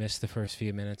that we missed the first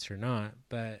few minutes or not,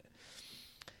 but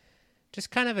just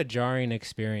kind of a jarring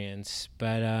experience.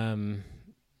 But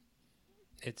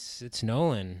it's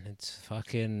Nolan. It's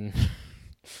fucking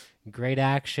great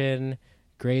action,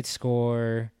 great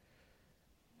score.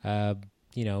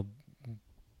 You know,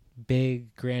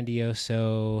 big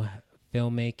grandioso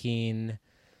filmmaking.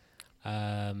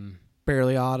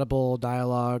 Barely audible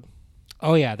dialogue.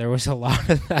 Oh yeah, there was a lot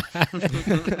of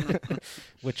that,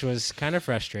 which was kind of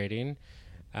frustrating.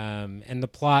 And the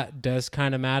plot does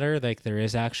kind of matter. Like there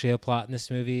is actually a plot in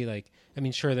this movie. Like, I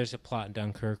mean, sure, there's a plot in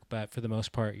Dunkirk, but for the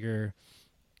most part, you're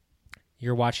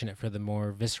watching it for the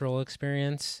more visceral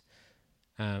experience.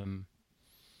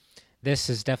 This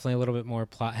is definitely a little bit more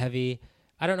plot heavy.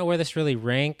 I don't know where this really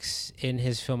ranks in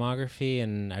his filmography,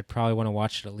 and I'd probably want to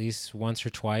watch it at least once or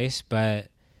twice, but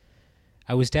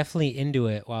I was definitely into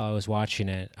it while I was watching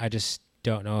it. I just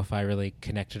don't know if I really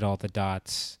connected all the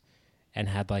dots and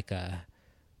had like a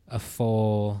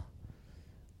full,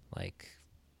 like,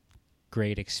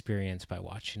 great experience by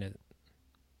watching it.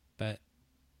 But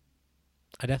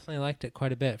I definitely liked it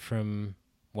quite a bit from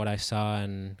what I saw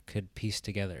and could piece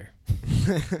together.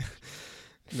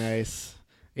 Nice.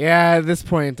 Yeah, at this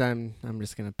point, I'm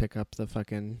just gonna pick up the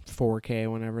fucking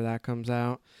 4K whenever that comes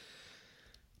out.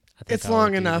 I think It's I would long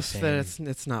do the enough that same.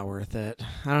 it's not worth it.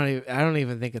 I don't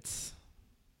even think it's.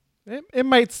 It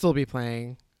might still be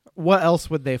playing. What else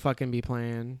would they fucking be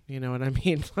playing? You know what I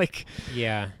mean? Like,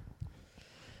 Yeah.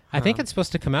 I think Um, it's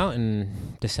supposed to come out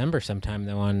in December sometime,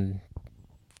 though, on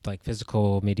like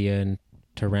physical media and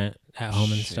to rent at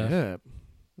home and stuff. shit.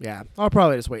 Yeah, I'll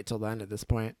probably just wait till then at this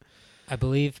point. I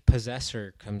believe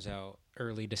Possessor comes out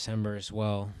early December as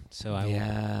well, so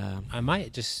I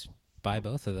might just buy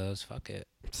both of those. Fuck it.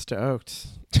 Stoked.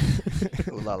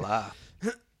 Ooh la la.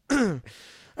 All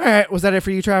right, was that it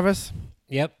for you, Travis?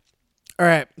 Yep. All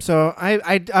right, so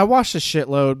I watched a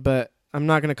shitload, but I'm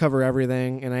not going to cover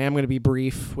everything, and I am going to be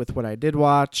brief with what I did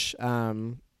watch.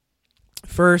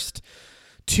 First,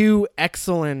 two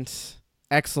excellent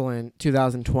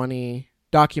 2020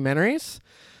 documentaries.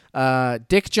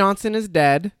 Dick Johnson is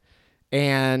Dead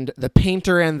and The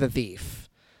Painter and the Thief.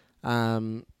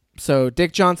 So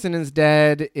Dick Johnson is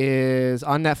Dead is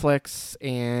on Netflix,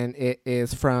 and it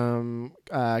is from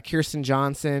Kirsten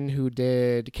Johnson, who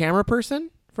did Camera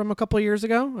Person from a couple years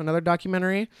ago, another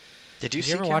documentary. Did you Did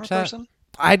see you ever Camera watch that? Person?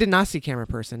 I did not see Camera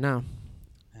Person, no.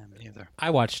 Yeah, me neither. I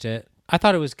watched it. I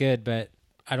thought it was good, but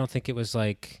I don't think it was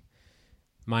like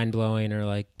mind-blowing or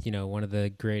like, you know, one of the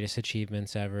greatest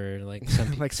achievements ever. Like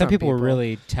some, Like some some people were people.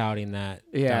 really touting that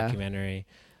Yeah. documentary.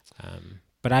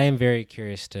 But I am very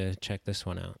curious to check this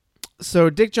one out. So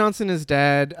Dick Johnson is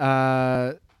Dead.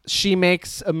 She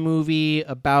makes a movie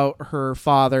about her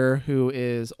father, who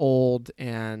is old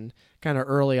and kind of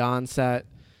early onset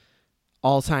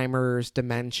Alzheimer's,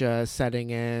 dementia setting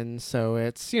in. So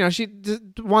it's, you know, she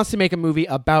wants to make a movie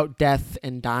about death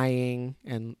and dying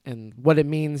and what it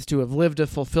means to have lived a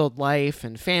fulfilled life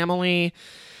and family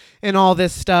and all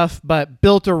this stuff, but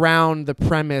built around the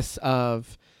premise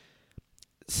of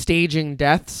staging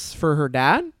deaths for her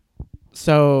dad.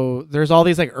 So there's all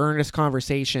these like earnest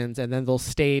conversations, and then they'll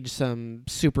stage some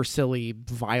super silly,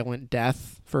 violent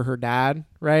death for her dad,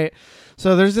 right?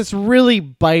 So there's this really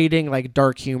biting, like,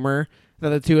 dark humor that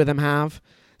the two of them have.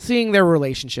 Seeing their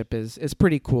relationship is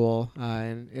pretty cool,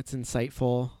 and it's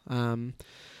insightful.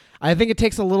 I think it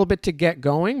takes a little bit to get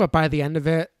going, but by the end of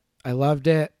it, I loved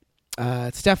it.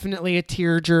 It's definitely a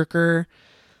tearjerker.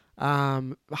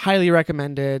 Highly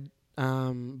recommended.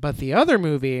 But the other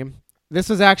movie, this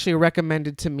was actually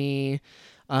recommended to me.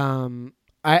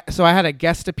 I had a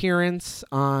guest appearance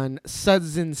on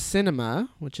Suds in Cinema,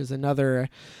 which is another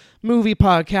movie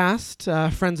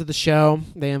podcast. Friends of the show.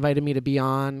 They invited me to be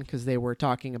on because they were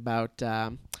talking about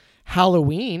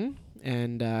Halloween.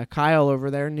 And Kyle over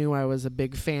there knew I was a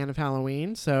big fan of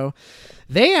Halloween. So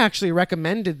they actually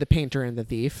recommended The Painter and the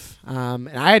Thief. And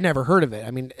I had never heard of it.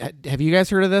 I mean, have you guys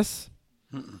heard of this?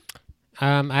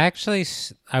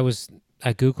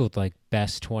 I Googled like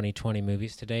best 2020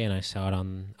 movies today, and I saw it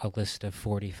on a list of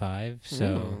 45.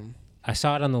 So I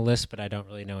saw it on the list, but I don't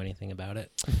really know anything about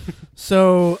it.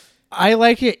 So I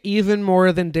like it even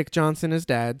more than Dick Johnson is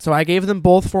Dead. So I gave them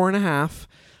both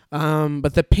 4.5.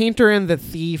 But The Painter and the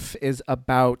Thief is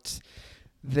about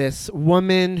this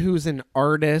woman who's an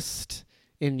artist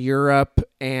in Europe,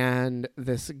 and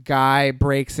this guy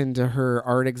breaks into her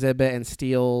art exhibit and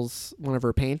steals one of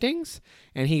her paintings,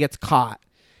 and he gets caught.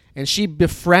 And she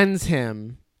befriends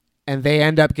him, and they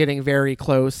end up getting very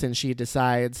close, and she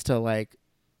decides to like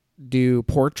do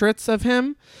portraits of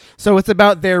him. So it's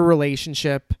about their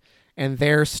relationship and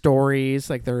their stories,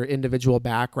 like their individual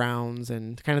backgrounds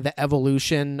and kind of the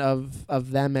evolution of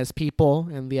them as people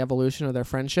and the evolution of their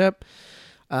friendship.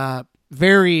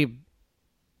 Very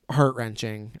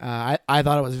heart-wrenching. I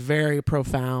thought it was very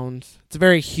profound. It's a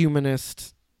very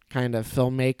humanist kind of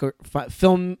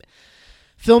filmmaking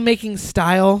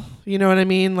style. You know what I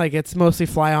mean? Like, it's mostly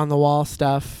fly on the wall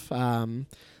stuff.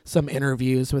 Some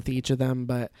interviews with each of them,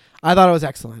 but I thought it was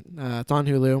excellent. It's on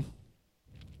Hulu.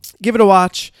 Give it a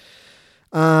watch.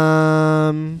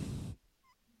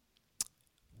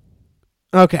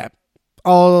 Okay.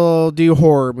 I'll do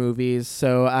horror movies.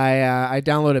 So I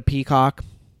downloaded Peacock.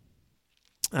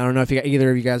 I don't know if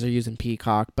either of you guys are using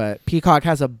Peacock, but Peacock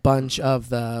has a bunch of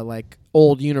the like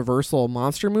old Universal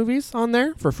monster movies on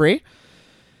there for free.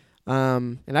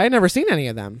 And I had never seen any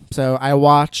of them. So I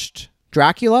watched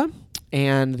Dracula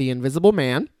and The Invisible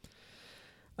Man.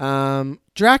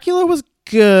 Dracula was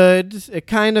good. It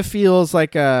kind of feels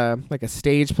like a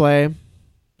stage play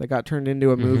that got turned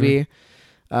into a movie.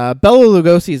 Bela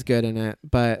Lugosi is good in it,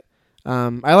 but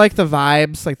I like the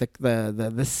vibes, like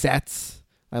the sets.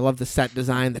 I love the set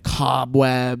design, the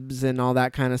cobwebs and all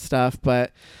that kind of stuff,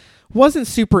 but wasn't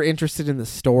super interested in the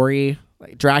story.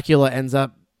 Like, Dracula ends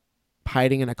up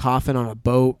hiding in a coffin on a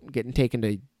boat, getting taken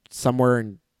to somewhere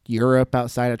in Europe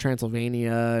outside of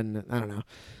Transylvania, and I don't know.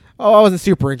 I wasn't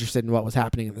super interested in what was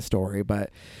happening in the story, but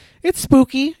it's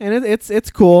spooky and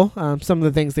it's cool. Some of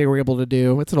the things they were able to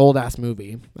do. It's an old ass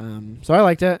movie, so I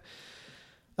liked it.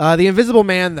 The Invisible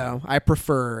Man, though, I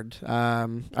preferred.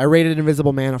 I rated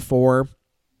Invisible Man a 4.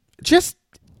 Just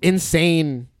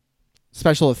insane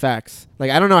special effects.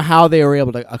 Like, I don't know how they were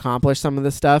able to accomplish some of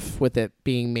this stuff with it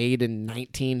being made in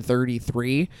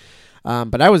 1933,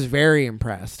 but I was very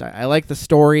impressed. I like the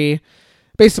story.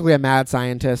 Basically, a mad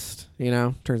scientist,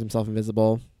 turns himself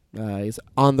invisible. He's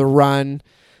on the run.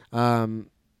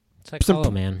 It's like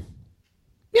Hollow Man.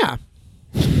 Yeah.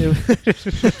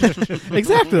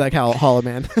 Exactly like Hollow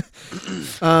Man.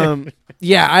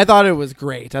 Yeah, I thought it was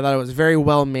great. I thought it was very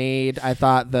well made. I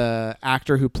thought the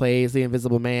actor who plays the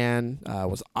Invisible Man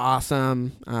was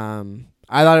awesome.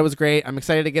 I thought it was great. I'm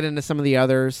excited to get into some of the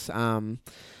others.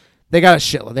 They got a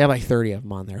shitload. They have like 30 of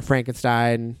them on there.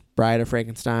 Frankenstein, Bride of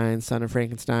Frankenstein, Son of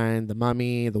Frankenstein, The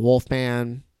Mummy, The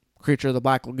Wolfman, Creature of the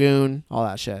Black Lagoon, all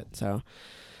that shit. So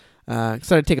excited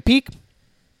to take a peek.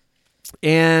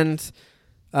 And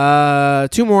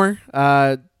 2 more.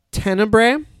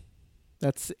 Tenebrae.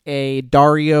 That's a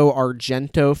Dario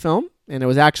Argento film, and it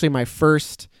was actually my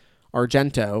first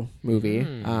Argento movie.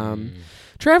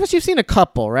 Travis, you've seen a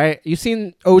couple, right? You've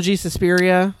seen OG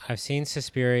Suspiria? I've seen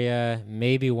Suspiria,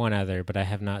 maybe one other, but I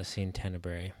have not seen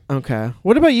Tenebrae. Okay.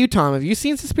 What about you, Tom? Have you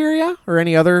seen Suspiria or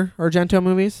any other Argento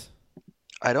movies?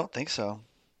 I don't think so.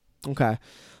 Okay.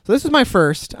 So this is my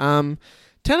first.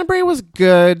 Tenebrae was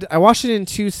good. I watched it in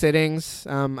 2 sittings.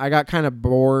 I got kind of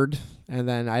bored, and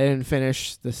then I didn't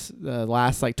finish the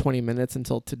last like 20 minutes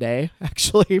until today,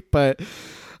 actually. But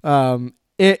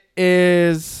it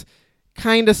is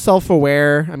kind of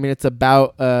self-aware. I mean, it's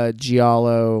about a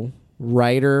giallo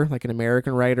writer, like an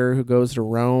American writer who goes to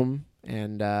Rome,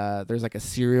 and there's like a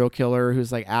serial killer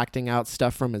who's like acting out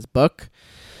stuff from his book.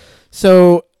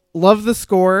 So, love the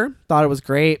score. Thought it was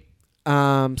great.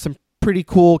 Some pretty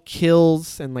cool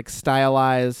kills and like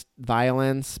stylized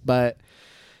violence, but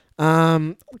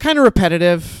kind of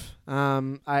repetitive.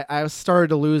 I started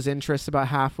to lose interest about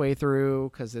halfway through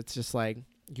because it's just like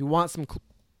you want some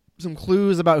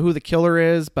clues about who the killer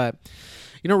is, but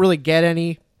you don't really get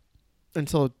any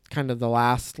until kind of the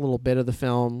last little bit of the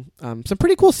film. Some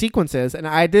pretty cool sequences, and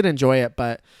I did enjoy it,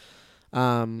 but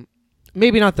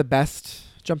maybe not the best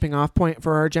jumping off point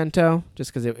for Argento,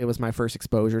 just because it was my first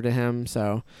exposure to him.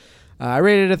 So I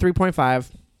rated it a 3.5.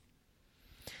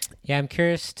 Yeah, I'm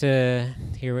curious to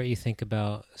hear what you think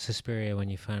about Suspiria when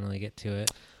you finally get to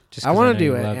it. Just I want to do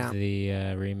you it. loved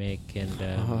the remake, and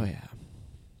Oh yeah.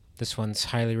 this one's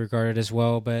highly regarded as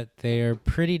well, but they are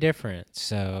pretty different.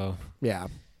 So Yeah.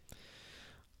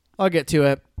 I'll get to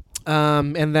it.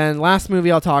 And then last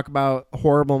movie I'll talk about,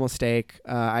 Horrible Mistake.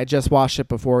 I just watched it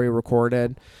before we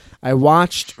recorded. I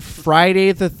watched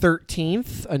Friday the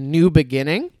 13th, A New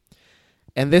Beginning.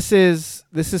 And this is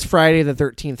Friday the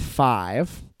 13th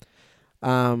 5,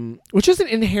 which isn't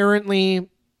inherently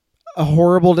a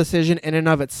horrible decision in and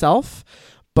of itself,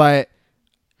 but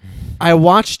I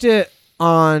watched it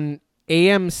on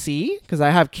AMC because I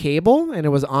have cable and it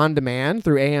was on demand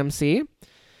through AMC.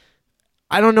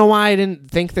 I don't know why I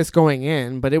didn't think this going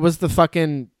in, but it was the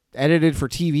fucking edited for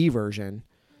TV version.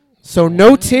 So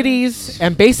no titties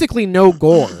and basically no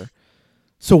gore.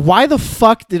 So why the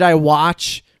fuck did I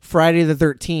watch Friday the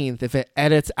 13th if it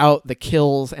edits out the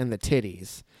kills and the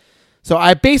titties? So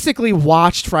I basically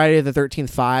watched Friday the 13th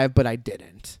 5, but I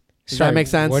didn't. Does that make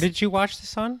sense? What did you watch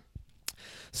this on?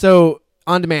 So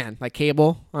on demand, like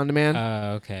cable on demand.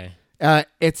 Okay.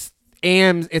 It's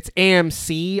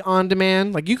AMC on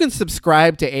demand. Like you can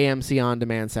subscribe to AMC on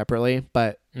demand separately,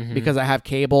 but Mhm. because I have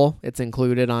cable, it's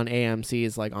included on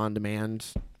AMC's like on demand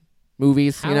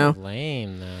movies. How You know?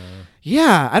 lame though.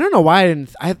 Yeah, I don't know why I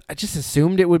didn't. I just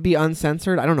assumed it would be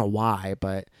uncensored. I don't know why,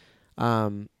 but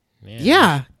Man,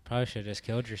 yeah, probably should have just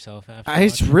killed yourself after. I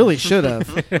watching really it. should have.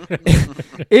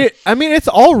 I mean, it's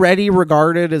already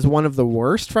regarded as one of the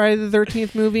worst Friday the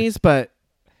 13th movies, but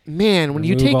man, when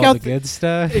you Remove take all out the good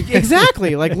stuff.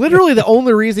 exactly, like literally the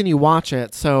only reason you watch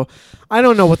it. So I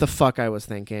don't know what the fuck I was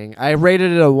thinking. I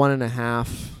rated it a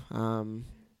 1.5.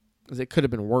 'Cause it could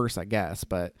have been worse, I guess,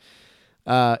 but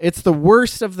it's the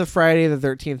worst of the Friday the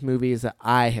 13th movies that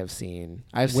I have seen.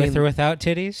 I've With seen or without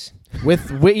titties?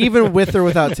 even with or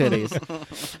without titties.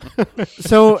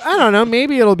 So I don't know.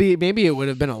 Maybe it would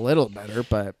have been a little better,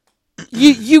 but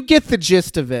you get the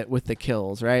gist of it with the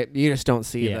kills, right? You just don't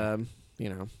see Yeah.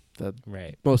 the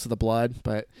Right. most of the blood,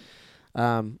 but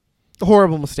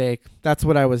horrible mistake. That's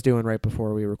what I was doing right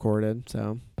before we recorded.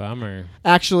 So Bummer.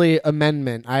 actually,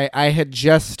 amendment. I had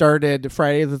just started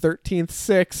Friday the 13th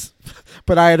 6,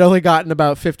 but I had only gotten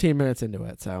about 15 minutes into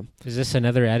it. So Is this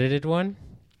another edited one?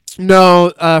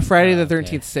 no, Friday the Okay.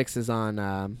 13th 6 is on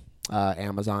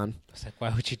Amazon. I was like, why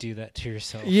would you do that to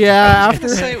yourself? Yeah, I was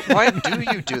gonna after say, why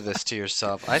do you do this to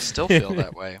yourself? I still feel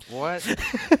that way. What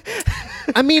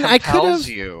I mean, I could compels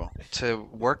have. you to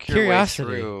work your way Curiosity.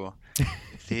 through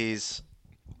these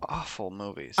awful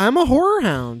movies? I'm a horror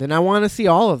hound, and I want to see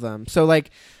all of them. So, like,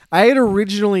 I had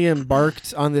originally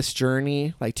embarked on this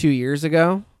journey like 2 years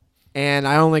ago, and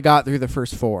I only got through the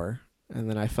first 4, and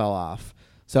then I fell off.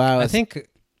 So I I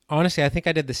honestly think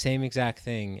I did the same exact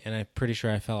thing, and I'm pretty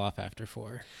sure I fell off after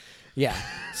 4. yeah.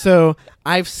 So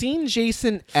I've seen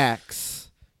Jason X,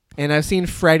 and I've seen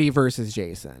Freddy versus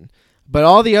Jason, but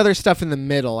all the other stuff in the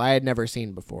middle I had never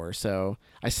seen before. So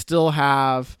I still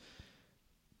have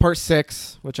Part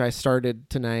 6, which I started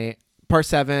tonight, Part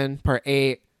 7, Part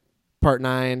 8, Part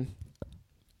 9,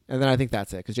 and then I think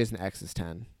that's it because Jason X is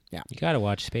 10. Yeah. You gotta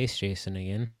watch Space Jason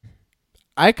again.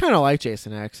 I kind of like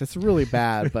Jason X. It's really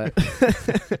bad, but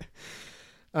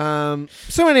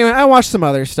so anyway, I watched some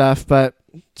other stuff, but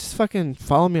just fucking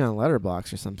follow me on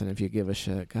Letterboxd or something if you give a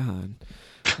shit. God.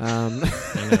 I know,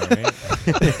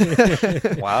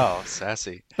 right? Wow,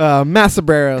 sassy.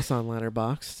 Massabreros on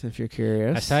Letterboxd if you're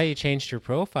curious. I saw you changed your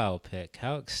profile pic.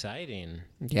 How exciting!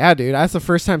 Yeah, dude, that's the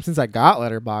first time since I got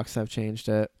Letterboxd I've changed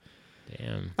it.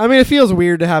 Damn. I mean, it feels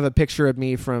weird to have a picture of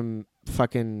me from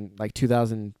fucking like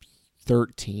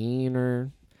 2013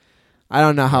 or I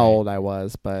don't know how Right. old I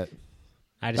was, but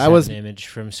I just That have was- an image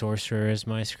from Sorcerer as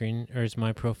my screen or as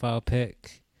my profile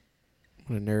pic.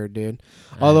 what a nerd, dude.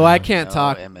 Although I can't No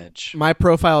talk. image. My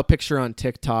profile picture on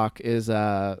TikTok is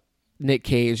Nick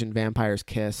Cage and Vampire's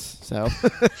Kiss, so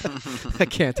I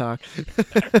can't talk.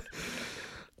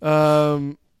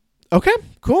 Okay,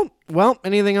 cool. Well,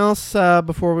 anything else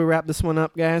before we wrap this one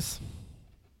up, guys?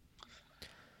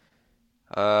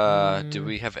 Do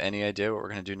we have any idea what we're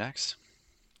gonna do next?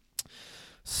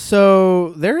 So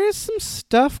there is some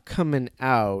stuff coming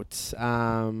out.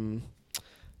 I'm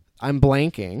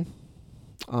blanking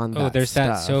on that. Oh, there's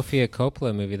that stuff. Sofia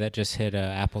Coppola movie that just hit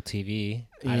Apple TV.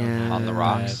 I don't Yeah. have On the that.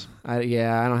 rocks. I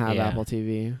don't have Yeah. Apple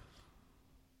TV.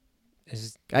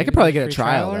 Is I could maybe probably a get a free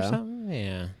trial, or though. something.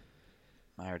 Yeah.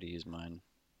 I already used mine.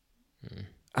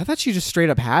 I thought you just straight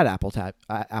up had Apple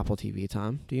TV,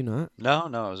 Tom. Do you not? No,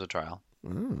 it was a trial.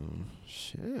 Oh,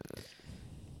 shit.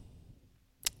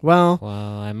 Well,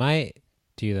 Well, I might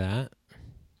do that.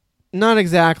 not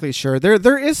exactly sure.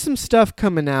 There is some stuff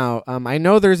coming out. I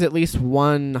know there's at least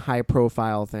one high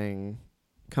profile thing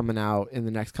coming out in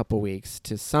the next couple weeks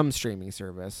to some streaming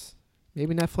service.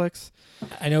 Maybe Netflix.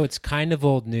 I know it's kind of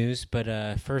old news, but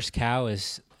First Cow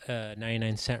is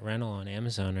 99-cent rental on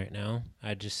Amazon right now.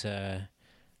 I just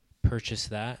purchased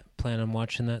that. Plan on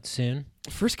watching that soon.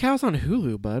 First Cow's on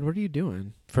Hulu, bud. What are you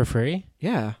doing? For free?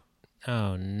 Yeah.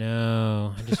 Oh,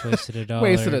 no. I just wasted $1.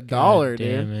 Wasted $1, God dude.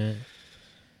 damn it.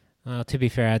 Well, to be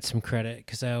fair, I had some credit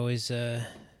because I always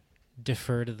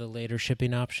defer to the later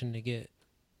shipping option to get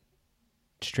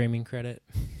streaming credit.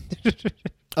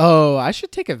 Oh, I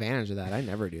should take advantage of that. I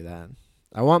never do that.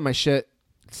 I want my shit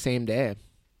same day.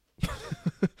 I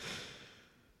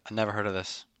never heard of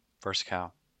this. First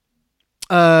Cow.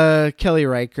 Kelly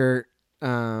Reichert.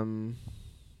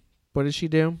 What did she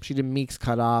do? She did Meek's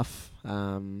Cutoff.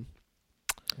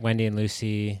 Wendy and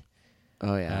Lucy,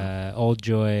 Oh yeah. Old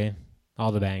Joy,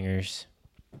 all the bangers.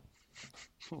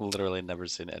 Literally never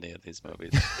seen any of these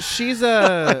movies. She's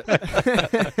a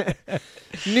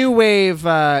new wave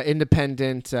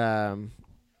independent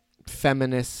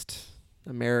feminist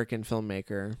American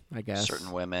filmmaker, I guess.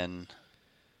 Certain women.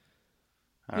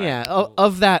 All right. Yeah,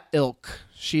 of that ilk.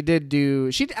 She did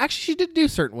do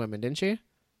Certain Women, didn't she?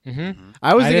 Mm-hmm.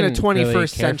 I was thinking didn't of 21st really care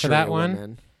century for that one.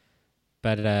 women.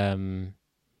 But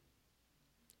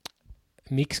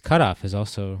Meek's Cutoff is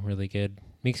also really good.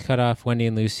 Meek's Cutoff, Wendy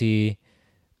and Lucy,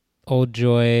 Old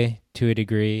Joy to a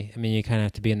degree. I mean, you kind of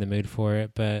have to be in the mood for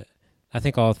it, but I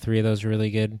think all three of those are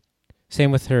really good. Same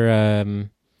with her, I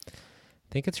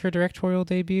think it's her directorial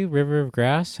debut, River of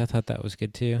Grass. I thought that was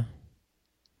good too.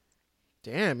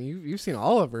 Damn, you've seen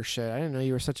all of her shit. I didn't know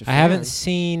you were such a fan. I haven't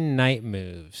seen Night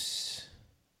Moves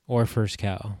or First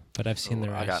Cow, but I've seen the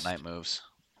rest. I got Night Moves.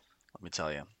 Let me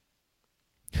tell you.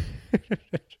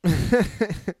 Are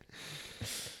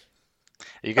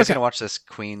you guys Okay. gonna watch this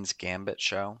Queen's Gambit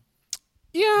show?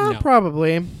 Yeah, No.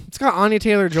 probably. It's got Anya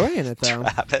Taylor-Joy in it, though.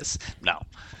 Travis? No.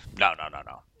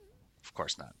 Of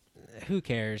course not. Who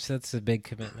cares? That's a big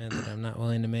commitment that I'm not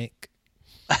willing to make.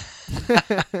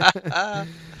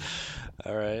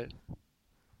 All right.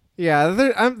 Yeah,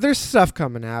 there's stuff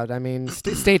coming out. I mean,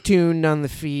 stay tuned on the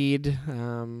feed.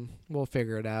 We'll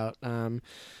figure it out.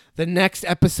 The next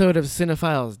episode of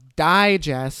Cinephiles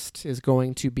Digest is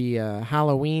going to be a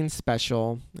Halloween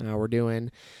special. We're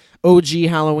doing OG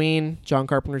Halloween, John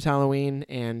Carpenter's Halloween,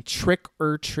 and Trick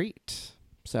or Treat.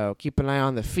 So keep an eye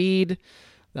on the feed.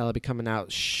 That'll be coming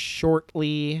out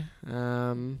shortly.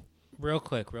 Real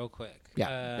quick.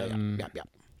 Yeah.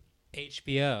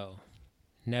 HBO.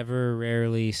 Never,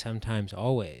 rarely, sometimes,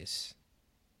 always.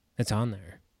 It's on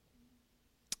there.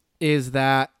 Is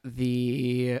that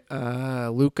the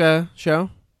Luca show?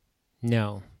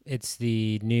 No, it's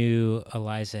the new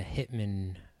Eliza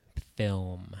Hittman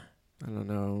film I don't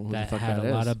know who that the fuck had that a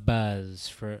is. lot of buzz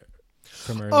from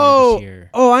earlier this year.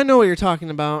 Oh, I know what you're talking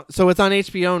about. So it's on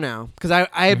HBO now. Because I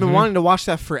had been Mhm. wanting to watch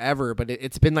that forever, but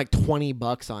it's been like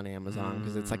 $20 on Amazon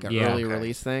because it's like an Yeah. early Okay.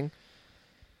 release thing.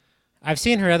 I've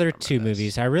seen her other two this.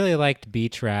 movies. I really liked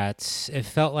Beach Rats. It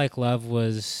felt like Love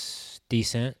was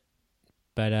decent,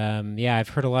 but yeah, I've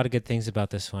heard a lot of good things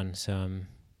about this one, so I'm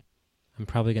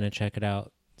probably gonna check it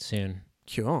out soon.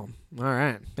 Cool. All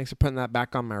right. Thanks for putting that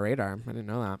back on my radar. I didn't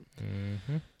know that.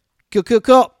 Mm-hmm.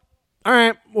 Cool. All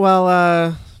right.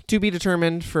 Well, to be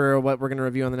determined for what we're going to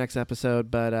review on the next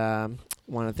episode, but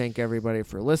want to thank everybody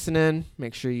for listening.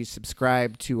 Make sure you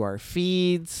subscribe to our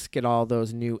feeds. Get all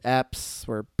those new eps.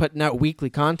 We're putting out weekly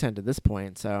content at this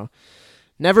point, so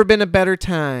never been a better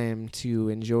time to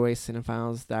enjoy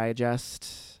Cinephiles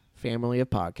Digest family of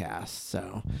podcasts.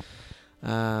 So,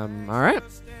 all right.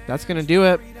 That's going to do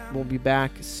it. We'll be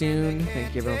back soon.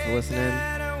 Thank you, everyone, for listening.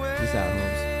 Peace out,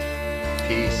 Holmes.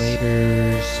 Peace.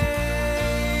 Laters.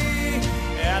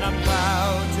 And I'm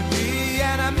proud to be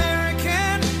an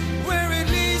American, where at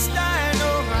least I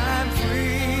know I'm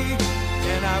free.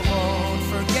 And I won't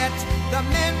forget the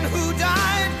men who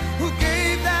died, who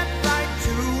gave that right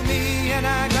to me. And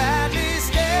I gladly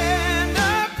stand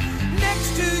up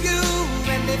next to you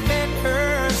and defend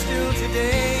her still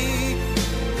today.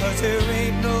 'Cause her